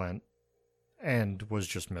game with Clint and was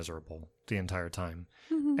just miserable the entire time.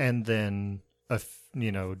 And then,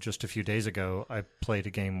 you know, just a few days ago, I played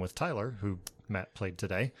a game with Tyler, who Matt played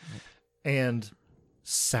today, and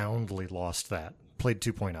soundly lost that. Played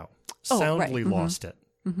 2.0. Soundly lost it.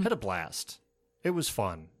 Had a blast. It was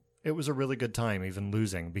fun. It was a really good time, even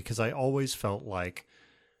losing, because I always felt like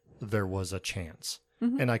there was a chance.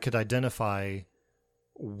 And I could identify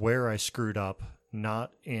where I screwed up,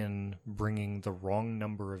 not in bringing the wrong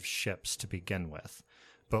number of ships to begin with,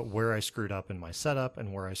 but where I screwed up in my setup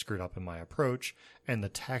and where I screwed up in my approach and the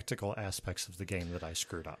tactical aspects of the game that I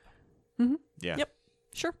screwed up. Yeah. Yep.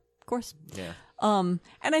 Sure. Of course. Yeah. And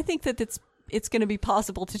I think that it's going to be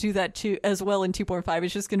possible to do that too as well in 2.5.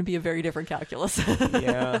 It's just going to be a very different calculus.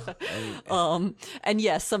 Yeah. And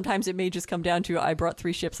yes, sometimes it may just come down to I brought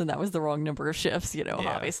 3 ships and that was the wrong number of ships, you know,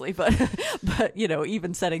 obviously. But you know,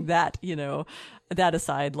 even setting that, you know, that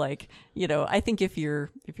aside, like, you know, I think if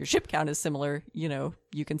your ship count is similar, you know,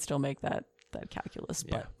 you can still make that calculus.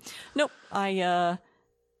 But nope, I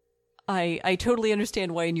totally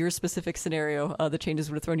understand why in your specific scenario the changes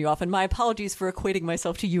would have thrown you off, and my apologies for equating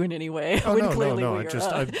myself to you in any way. Oh, when no, clearly no, we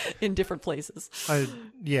are in different places. Sorry,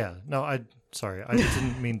 I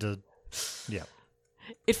didn't mean to. Yeah,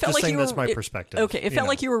 It felt just like saying you were, that's my perspective. Okay, it felt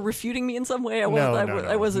like you were refuting me in some way. I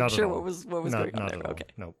wasn't not sure at all. what was going on Not there. at all. Okay,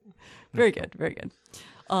 Nope. very good.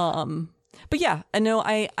 But yeah, I know.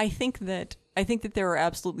 I think that there are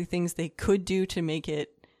absolutely things they could do to make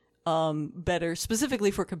it better,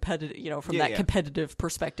 specifically for competitive, you know, from that competitive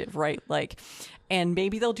perspective, right? Like, and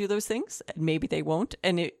maybe they'll do those things, and maybe they won't.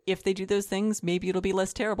 And if they do those things, maybe it'll be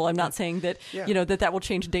less terrible. I'm not saying that, you know, that will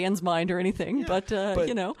change Dan's mind or anything, but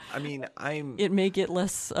you know, I mean, it may get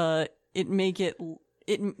less, all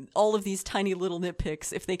of these tiny little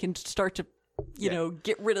nitpicks, if they can start to, you know,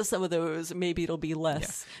 get rid of some of those, maybe it'll be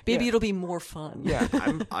less, maybe it'll be more fun. Yeah,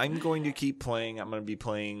 I'm going to keep playing. I'm going to be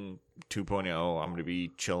playing 2.0. I'm going to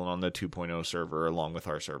be chilling on the 2.0 server along with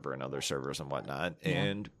our server and other servers and whatnot. Yeah.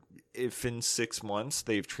 And if in 6 months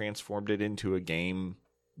they've transformed it into a game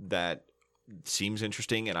that seems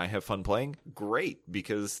interesting and I have fun playing, great,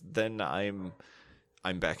 because then I'm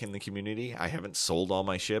back in the community. I haven't sold all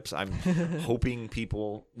my ships. I'm hoping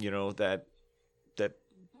people, you know, that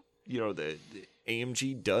you know, the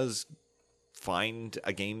AMG does find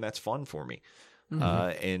a game that's fun for me.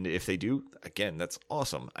 And if they do, again, that's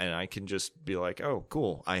awesome. And I can just be like, oh,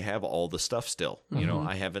 cool. I have all the stuff still. You know,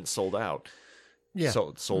 I haven't sold out. Yeah.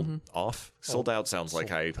 So sold off? Sold out sounds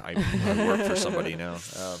like I work for somebody now.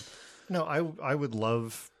 No, I would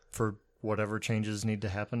love for whatever changes need to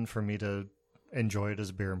happen for me to enjoy it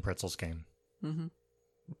as a beer and pretzels game. Yep.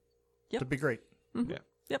 That'd be great. Yeah.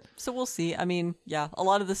 Yep. So we'll see. I mean, yeah, a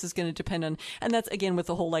lot of this is going to depend on, and that's again with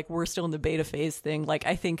the whole like we're still in the beta phase thing. Like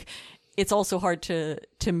I think it's also hard to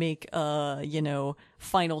make you know,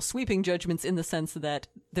 final sweeping judgments in the sense that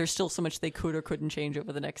there's still so much they could or couldn't change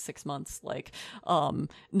over the next 6 months. Like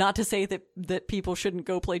not to say that people shouldn't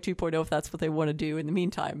go play 2.0 if that's what they want to do in the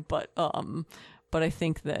meantime, but I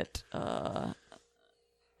think that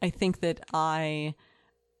I think that I'm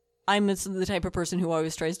the type of person who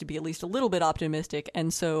always tries to be at least a little bit optimistic,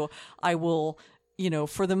 and so I will,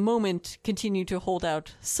 for the moment, continue to hold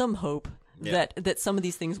out some hope that some of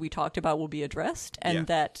these things we talked about will be addressed, and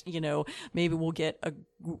that maybe we'll get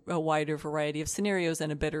a wider variety of scenarios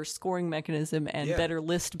and a better scoring mechanism and better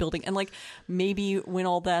list building, and like maybe when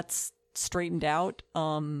all that's straightened out,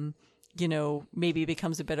 maybe it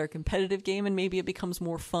becomes a better competitive game, and maybe it becomes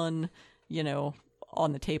more fun,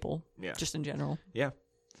 on the table, just in general. Yeah.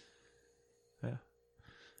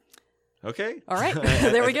 Okay. All right.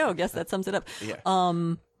 There we go. Guess that sums it up.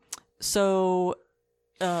 Yeah. So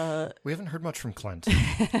we haven't heard much from Clint.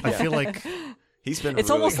 I feel like he's been. It's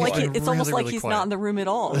really almost like quiet. it's almost Really, like really he's quiet. not in the room at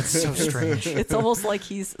all. it's so strange. It's almost like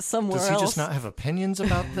he's somewhere Does he else. just not have opinions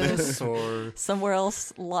about this, or Somewhere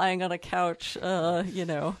else, lying on a couch.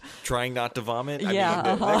 trying not to vomit. Yeah, I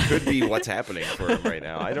mean, that could be what's happening for him right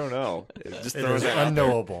now. I don't know. Just it throw is that out there.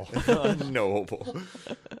 unknowable? Unknowable.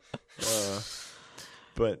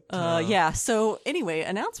 But Yeah. So anyway,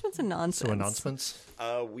 announcements and nonsense. So announcements.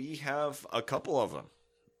 we have a couple of them.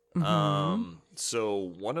 Mm-hmm.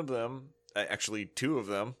 So one of them, actually two of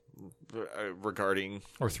them, regarding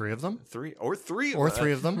Or three of them? three Or of three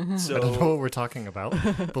them. of them? So- I don't know what we're talking about,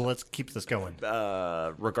 but let's keep this going.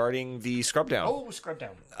 Regarding the scrub down. Oh, scrub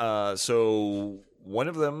down. So one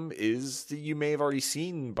of them is that you may have already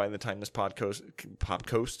seen by the time this podcast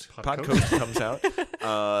comes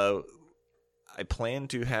out. I plan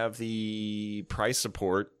to have the prize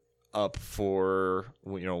support up for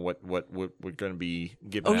what we're going to be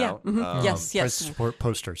giving Oh yeah. out. Mhm. Yes. Price Yes. support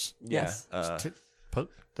posters. Yes.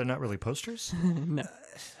 They're not really posters? No.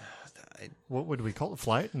 What would we call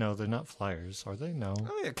it? No, they're not flyers, are they? No.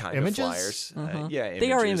 Oh, yeah, kind Images? of flyers. Yeah,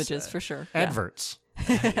 They are images for sure. Yeah. Adverts.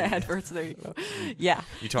 Adverts. There you go. Yeah.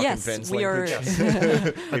 You talking yes, Ben's we language? are.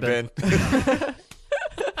 Hey, Ben.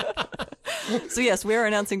 So yes, we are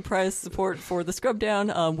announcing prize support for the scrub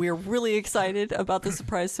down. We are really excited about the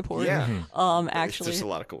surprise support. Yeah. Actually, There's just a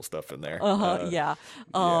lot of cool stuff in there. yeah.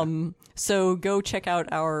 So go check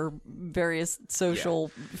out our various social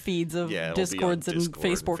feeds of Yeah, it'll be on Discords and Discord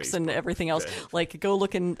and Facebooks and Facebook. everything else. Yeah. Like, go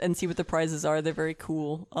look and see what the prizes are. They're very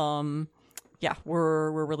cool. Yeah,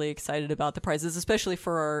 we're really excited about the prizes, especially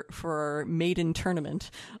for our maiden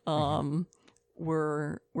tournament.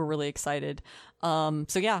 We're really excited. So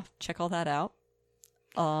yeah, check all that out.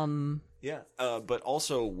 Yeah, but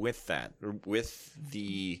also with that, with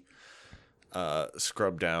the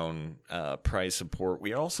scrub down prize support,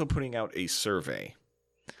 we are also putting out a survey,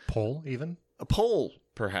 Poll, even? a poll,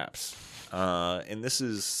 perhaps. And this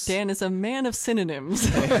is Dan is a man of synonyms.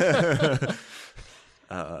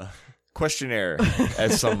 questionnaire,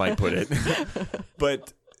 as some might put it.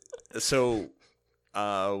 But so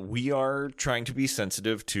we are trying to be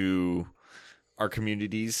sensitive to our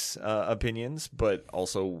community's opinions, but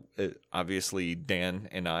also obviously Dan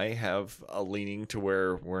and I have a leaning to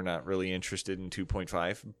where we're not really interested in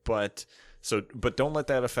 2.5. But don't let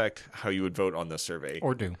that affect how you would vote on the survey,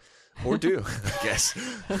 Or do. I guess.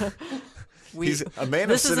 He's a man of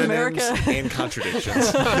This is synonyms America. and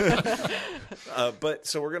contradictions. But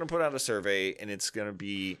so we're going to put out a survey, and it's going to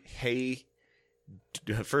be, hey,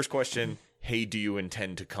 first question, hey, do you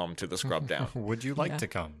intend to come to the scrub down? Would you like to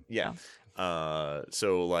come? Yeah.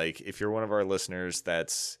 So, like, if you're one of our listeners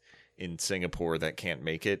that's in Singapore that can't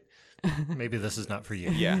make it, Maybe this is not for you.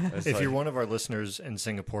 yeah. it's If like- you're one of our listeners in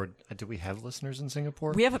Singapore, do we have listeners in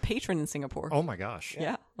Singapore? We have a patron in Singapore. Oh my gosh.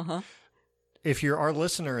 Yeah. Uh-huh. If you're our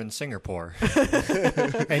listener in Singapore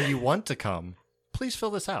and you want to come, please fill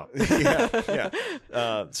this out. yeah.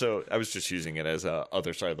 So I was just using it as a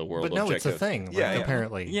other side of the world But no, it's a objective. thing, right? Yeah, yeah.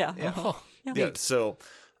 Apparently. Yeah. Yeah. Uh-huh. Yeah. Yeah. So,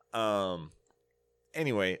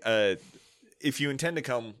 anyway, if you intend to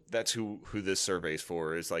come, that's who this survey's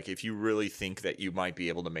for. Is like, if you really think that you might be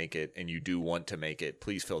able to make it and you do want to make it,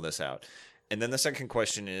 please fill this out. And then the second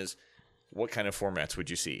question is, what kind of formats would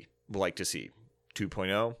you like to see?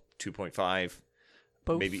 2.0, 2.5,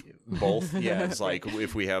 Both. maybe both. Yeah, it's like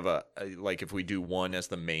if we have if we do one as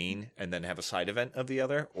the main and then have a side event of the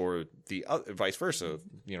other, or the vice versa.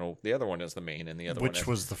 The other one as the main and the other Which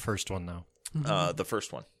one was the first one, though? as the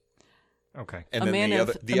first one. Okay. And A then man the of,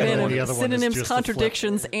 other a the man other of one the other one is synonyms, just the flip.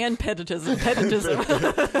 contradictions, and pedantism.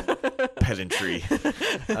 pedantry.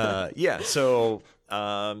 Yeah, so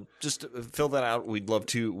just fill that out. We'd love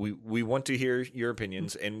to. We want to hear your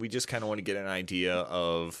opinions, and we just kind of want to get an idea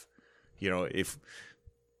of, if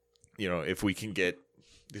we can get.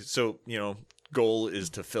 So goal is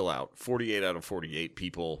to fill out 48 out of 48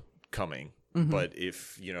 people coming. But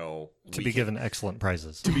if To be given excellent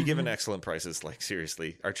prizes. to be given excellent prices, like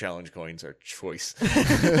seriously, our challenge coins are choice.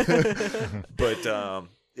 But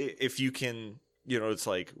if you can, it's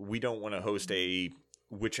like we don't want to host a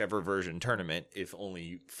whichever version tournament if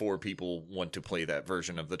only 4 people want to play that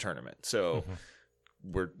version of the tournament. So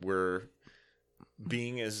we're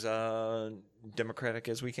being as democratic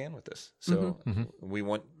as we can with this. So we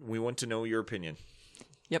want to know your opinion.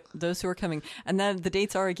 Yep, those who are coming. And then the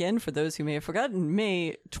dates are, again, for those who may have forgotten,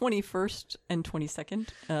 May 21st and 22nd.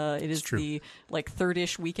 It is the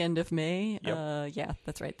third-ish weekend of May. Yep. Yeah,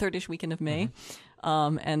 that's right, third-ish weekend of May.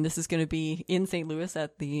 And this is going to be in St. Louis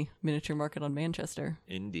at the Miniature Market on Manchester.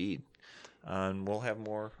 Indeed. And we'll have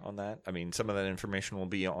more on that. I mean, some of that information will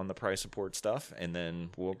be on the prize support stuff, and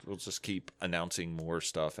then we'll just keep announcing more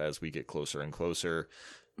stuff as we get closer and closer.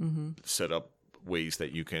 Set up ways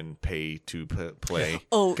that you can pay to play.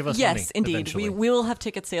 Oh, Give us yes, money, indeed. eventually. We will have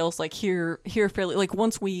ticket sales here fairly,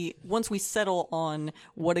 once we settle on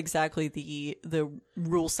what exactly the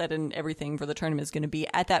rule set and everything for the tournament is going to be.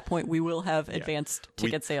 At that point, we will have advanced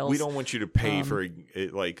ticket sales. We don't want you to pay for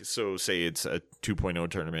so say it's a 2.0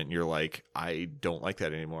 tournament and you're like, I don't like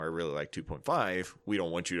that anymore. I really like 2.5. We don't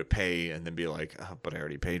want you to pay and then be like, oh, but I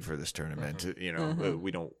already paid for this tournament. We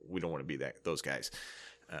don't want to be those guys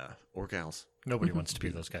or gals. Nobody wants to be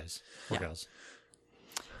those guys or gals.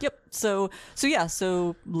 Yep. So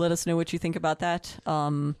let us know what you think about that.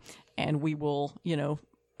 And we will,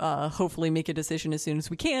 hopefully make a decision as soon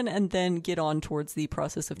as we can, and then get on towards the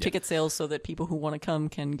process of ticket sales so that people who want to come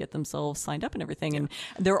can get themselves signed up and everything. And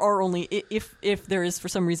there are only, if there is for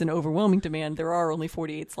some reason overwhelming demand, there are only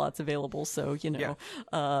 48 slots available. So,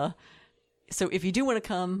 so if you do want to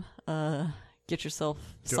come, get yourself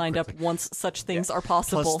signed up once such things are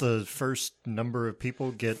possible. Plus the first number of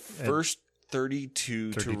people get... First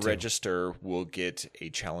 32 to register will get a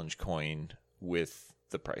challenge coin with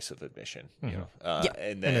the price of admission.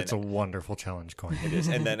 And it's a wonderful challenge coin. It is.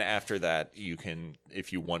 And then after that, you can,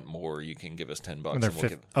 if you want more, you can give us $10. And they're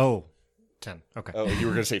 10. Okay. Oh, you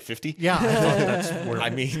were going to say 50? Yeah, I thought that's where... I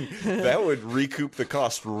mean, that would recoup the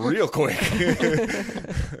cost real quick.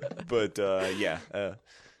 But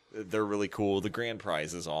they're really cool. The grand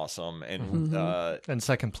prize is awesome, and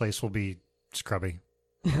second place will be Scrubby.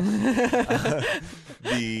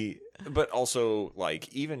 But also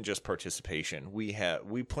even just participation.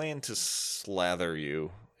 We plan to slather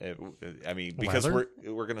you. I mean, because we're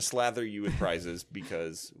going to slather you with prizes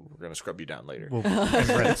because we're going to scrub you down later. And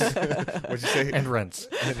rents. What'd you say? And rents.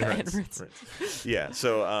 Rents. Yeah.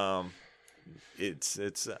 So it's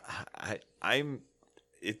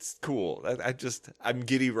cool. I'm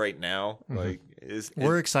giddy right now.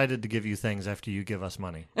 We're excited to give you things after you give us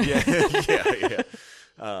money. Yeah.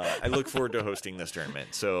 I look forward to hosting this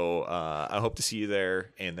tournament. So I hope to see you there.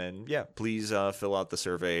 And then, please fill out the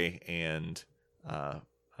survey. And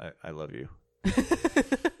I love you.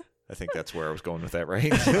 I think that's where I was going with that, right?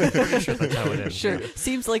 Pretty sure that's how it ends. Sure.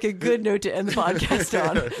 Seems like a good note to end the podcast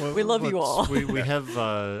on. Well, we love you all. We have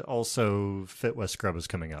also Fit West Scrub is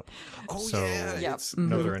coming up. Oh, so yeah. It's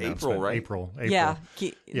another announcement. April, right? April. Yeah.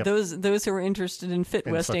 Yep. Those who are interested in Fit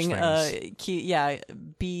Westing,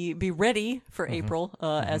 be ready for April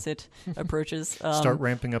as it approaches. Start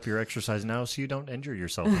ramping up your exercise now so you don't injure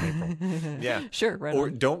yourself in April. Yeah. Sure. Right. Or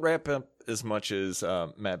on. don't ramp up as much as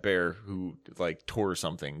Matt Bear, who tore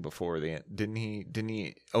something before didn't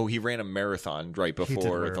he? Oh, he ran a marathon right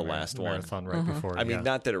before the last one. Marathon right before. I mean,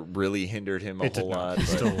 not that it really hindered him a whole lot, but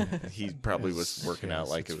Still, he probably was working out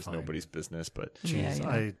like it was nobody's business. But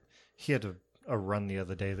jeez, he had a run the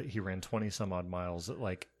other day that he ran 20 some odd miles at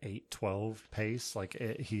 8:12 pace.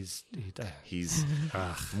 He's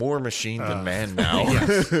more machine than man now.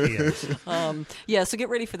 Yes, he is. So get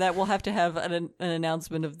ready for that. We'll have to have an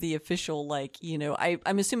announcement of the official,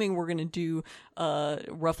 I'm assuming we're going to do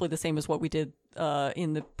roughly the same as what we did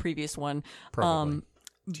in the previous one. Probably.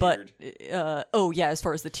 But as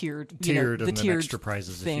far as the tiered and the then tiered extra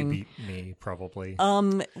prizes thing. if you beat me, probably.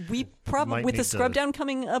 We probably with the scrub down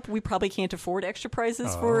coming up, we probably can't afford extra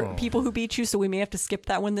prizes for people who beat you, so we may have to skip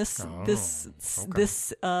that one this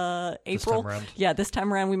April. This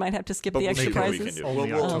time around we might have to skip the extra prizes.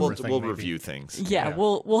 We'll review things. Yeah,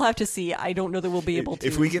 we'll have to see. I don't know that we'll be able to.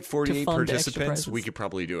 If we get 48 participants, we could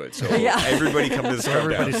probably do it. So everybody come to the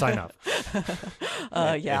scrub down. Everybody sign up.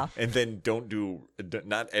 And then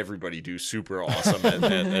not everybody do super awesome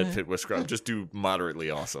at Fit with Scrub. Just do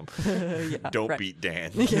moderately awesome. Don't beat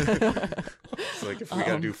Dan. It's if we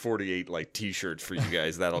got to do 48 T-shirts for you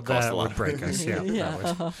guys, that'll cost a lot. That would break us.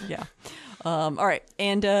 Yeah. All right,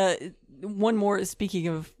 and one more. Speaking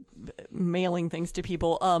of mailing things to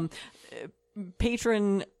people,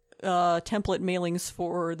 patron template mailings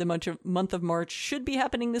for the month of March should be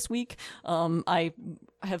happening this week.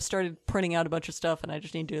 have started printing out a bunch of stuff, and I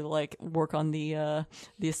just need to like work on the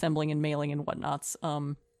assembling and mailing and whatnots.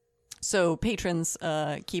 So patrons,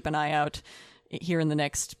 keep an eye out here in the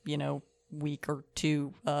next, week or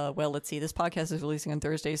two. Well, let's see. This podcast is releasing on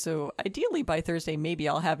Thursday, so ideally by Thursday, maybe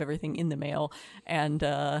I'll have everything in the mail, and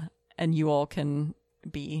you all can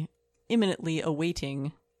be imminently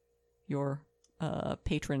awaiting your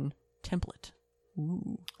patron template.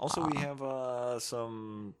 Ooh. Also, we have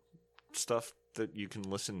some stuff that you can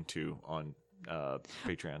listen to on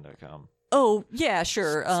patreon.com. Oh, yeah,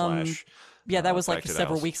 sure. Slash, that was like Back to the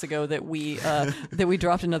several House. weeks ago that we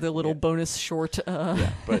dropped another little bonus short.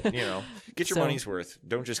 But, get your So- money's worth.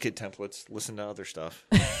 Don't just get templates. Listen to other stuff.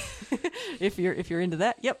 If you're into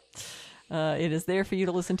that, yep. It is there for you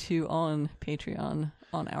to listen to on Patreon,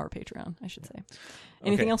 on our Patreon, I should say.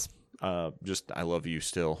 Anything Okay. else? Just, I love you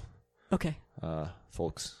still, Okay.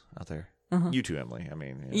 folks out there. You too, Emily. I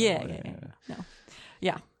mean,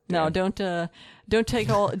 Yeah. No, don't take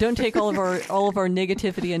all of our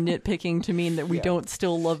negativity and nitpicking to mean that we don't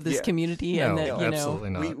still love this Yeah. community No, and that absolutely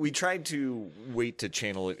not. We tried to wait to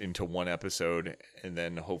channel it into one episode, and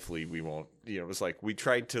then hopefully we won't. It was like we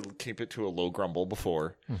tried to keep it to a low grumble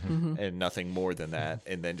before, and nothing more than that,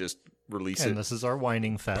 and then just release And it. this is our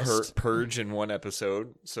whining fest. Purge in one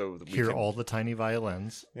episode, so that we Hear can, all the tiny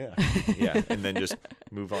violins. yeah, and then just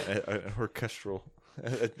move on. An orchestral,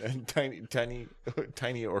 a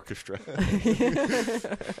tiny orchestra.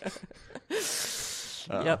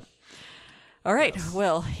 Yep. All right.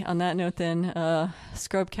 Well, on that note, then,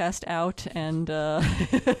 Scrubcast out, and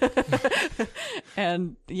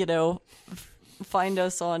and find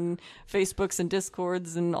us on Facebooks and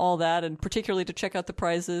Discords and all that, and particularly to check out the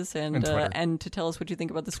prizes and to tell us what you think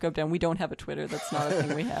about the Scrub Down. We don't have a Twitter; that's not a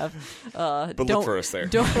thing we have. But look for us there.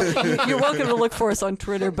 You're welcome to look for us on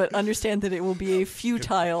Twitter, but understand that it will be a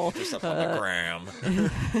futile. Just up on the gram.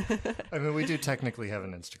 I mean, we do technically have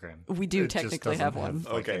an Instagram. We do It just technically doesn't have one.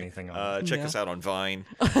 like, Okay. anything on Check Yeah. us out on Vine.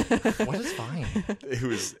 What is Vine?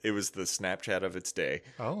 It was the Snapchat of its day,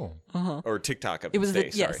 Oh, or TikTok of It was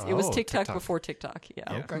its day. yes, sorry. it was Oh, TikTok TikTok. before TikTok.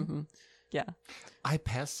 Yeah. okay. Yeah. I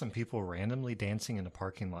passed some people randomly dancing in a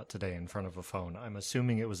parking lot today in front of a phone. I'm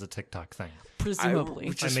assuming it was a TikTok thing. Presumably. I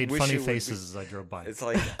I just made wish funny it would be- faces as I drove by. It's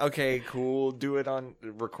like, okay, cool,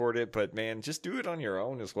 record it, but man, just do it on your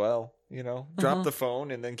own as well. Drop the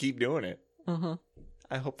phone and then keep doing it.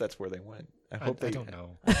 I hope that's where they went. I hope I they don't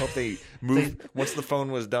know. I hope they moved. Once the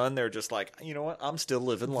phone was done, they're just like, you know what? I'm still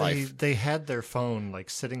living life. They had their phone like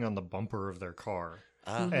sitting on the bumper of their car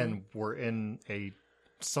and were in a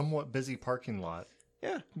somewhat busy parking lot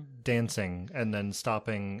Yeah. dancing and then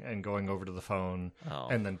stopping and going over to the phone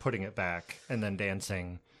and then putting it back and then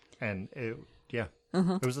dancing. And it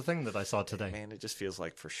was a thing that I saw today. Man, it just feels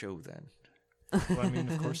like for show then. Well, I mean,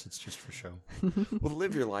 of course, it's just for show. Well,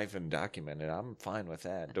 live your life and document it. I'm fine with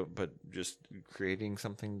that. But just creating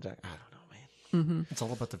something that, I don't know, man. It's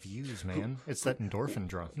all about the views, man. It's that endorphin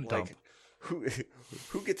dump. Like,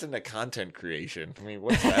 who gets into content creation? I mean,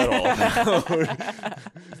 what's that all about?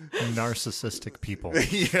 Narcissistic people.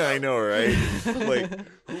 Yeah, I know, right? Like,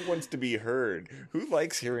 who wants to be heard? Who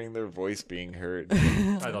likes hearing their voice being heard?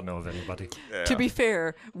 I don't know of anybody. To be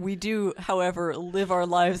fair, we do, however, live our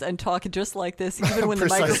lives and talk just like this, even when the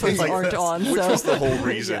Precisely microphones like aren't this. on. Which So was the whole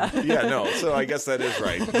reason. Yeah, no. So I guess that is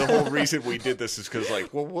right. The whole reason we did this is because, like,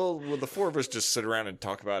 well, the four of us just sit around and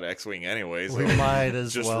talk about X-Wing anyway. So We might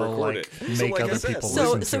as just well record like it. So make like I other said, people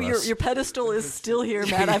so listen to us. your pedestal is still here,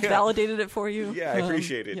 Matt. I've Yeah. validated it for you. Yeah, I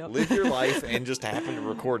appreciate it. Yep. Live your life and just happen to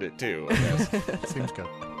record it too, I guess. Seems good.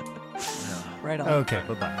 Right on. Okay,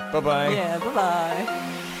 bye-bye. Bye-bye. Yeah. Bye bye.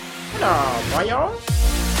 Hello, boyo.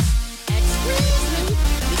 Excuse me,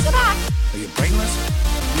 is it back? Are you brainless?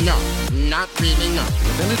 No, not really, no.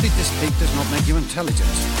 The ability to speak does not make you intelligent.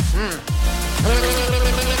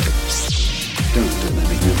 Don't do that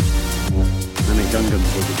again. Many Gungans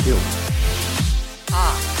will be killed.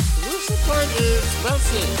 Ah, your support is well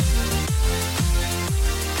seen.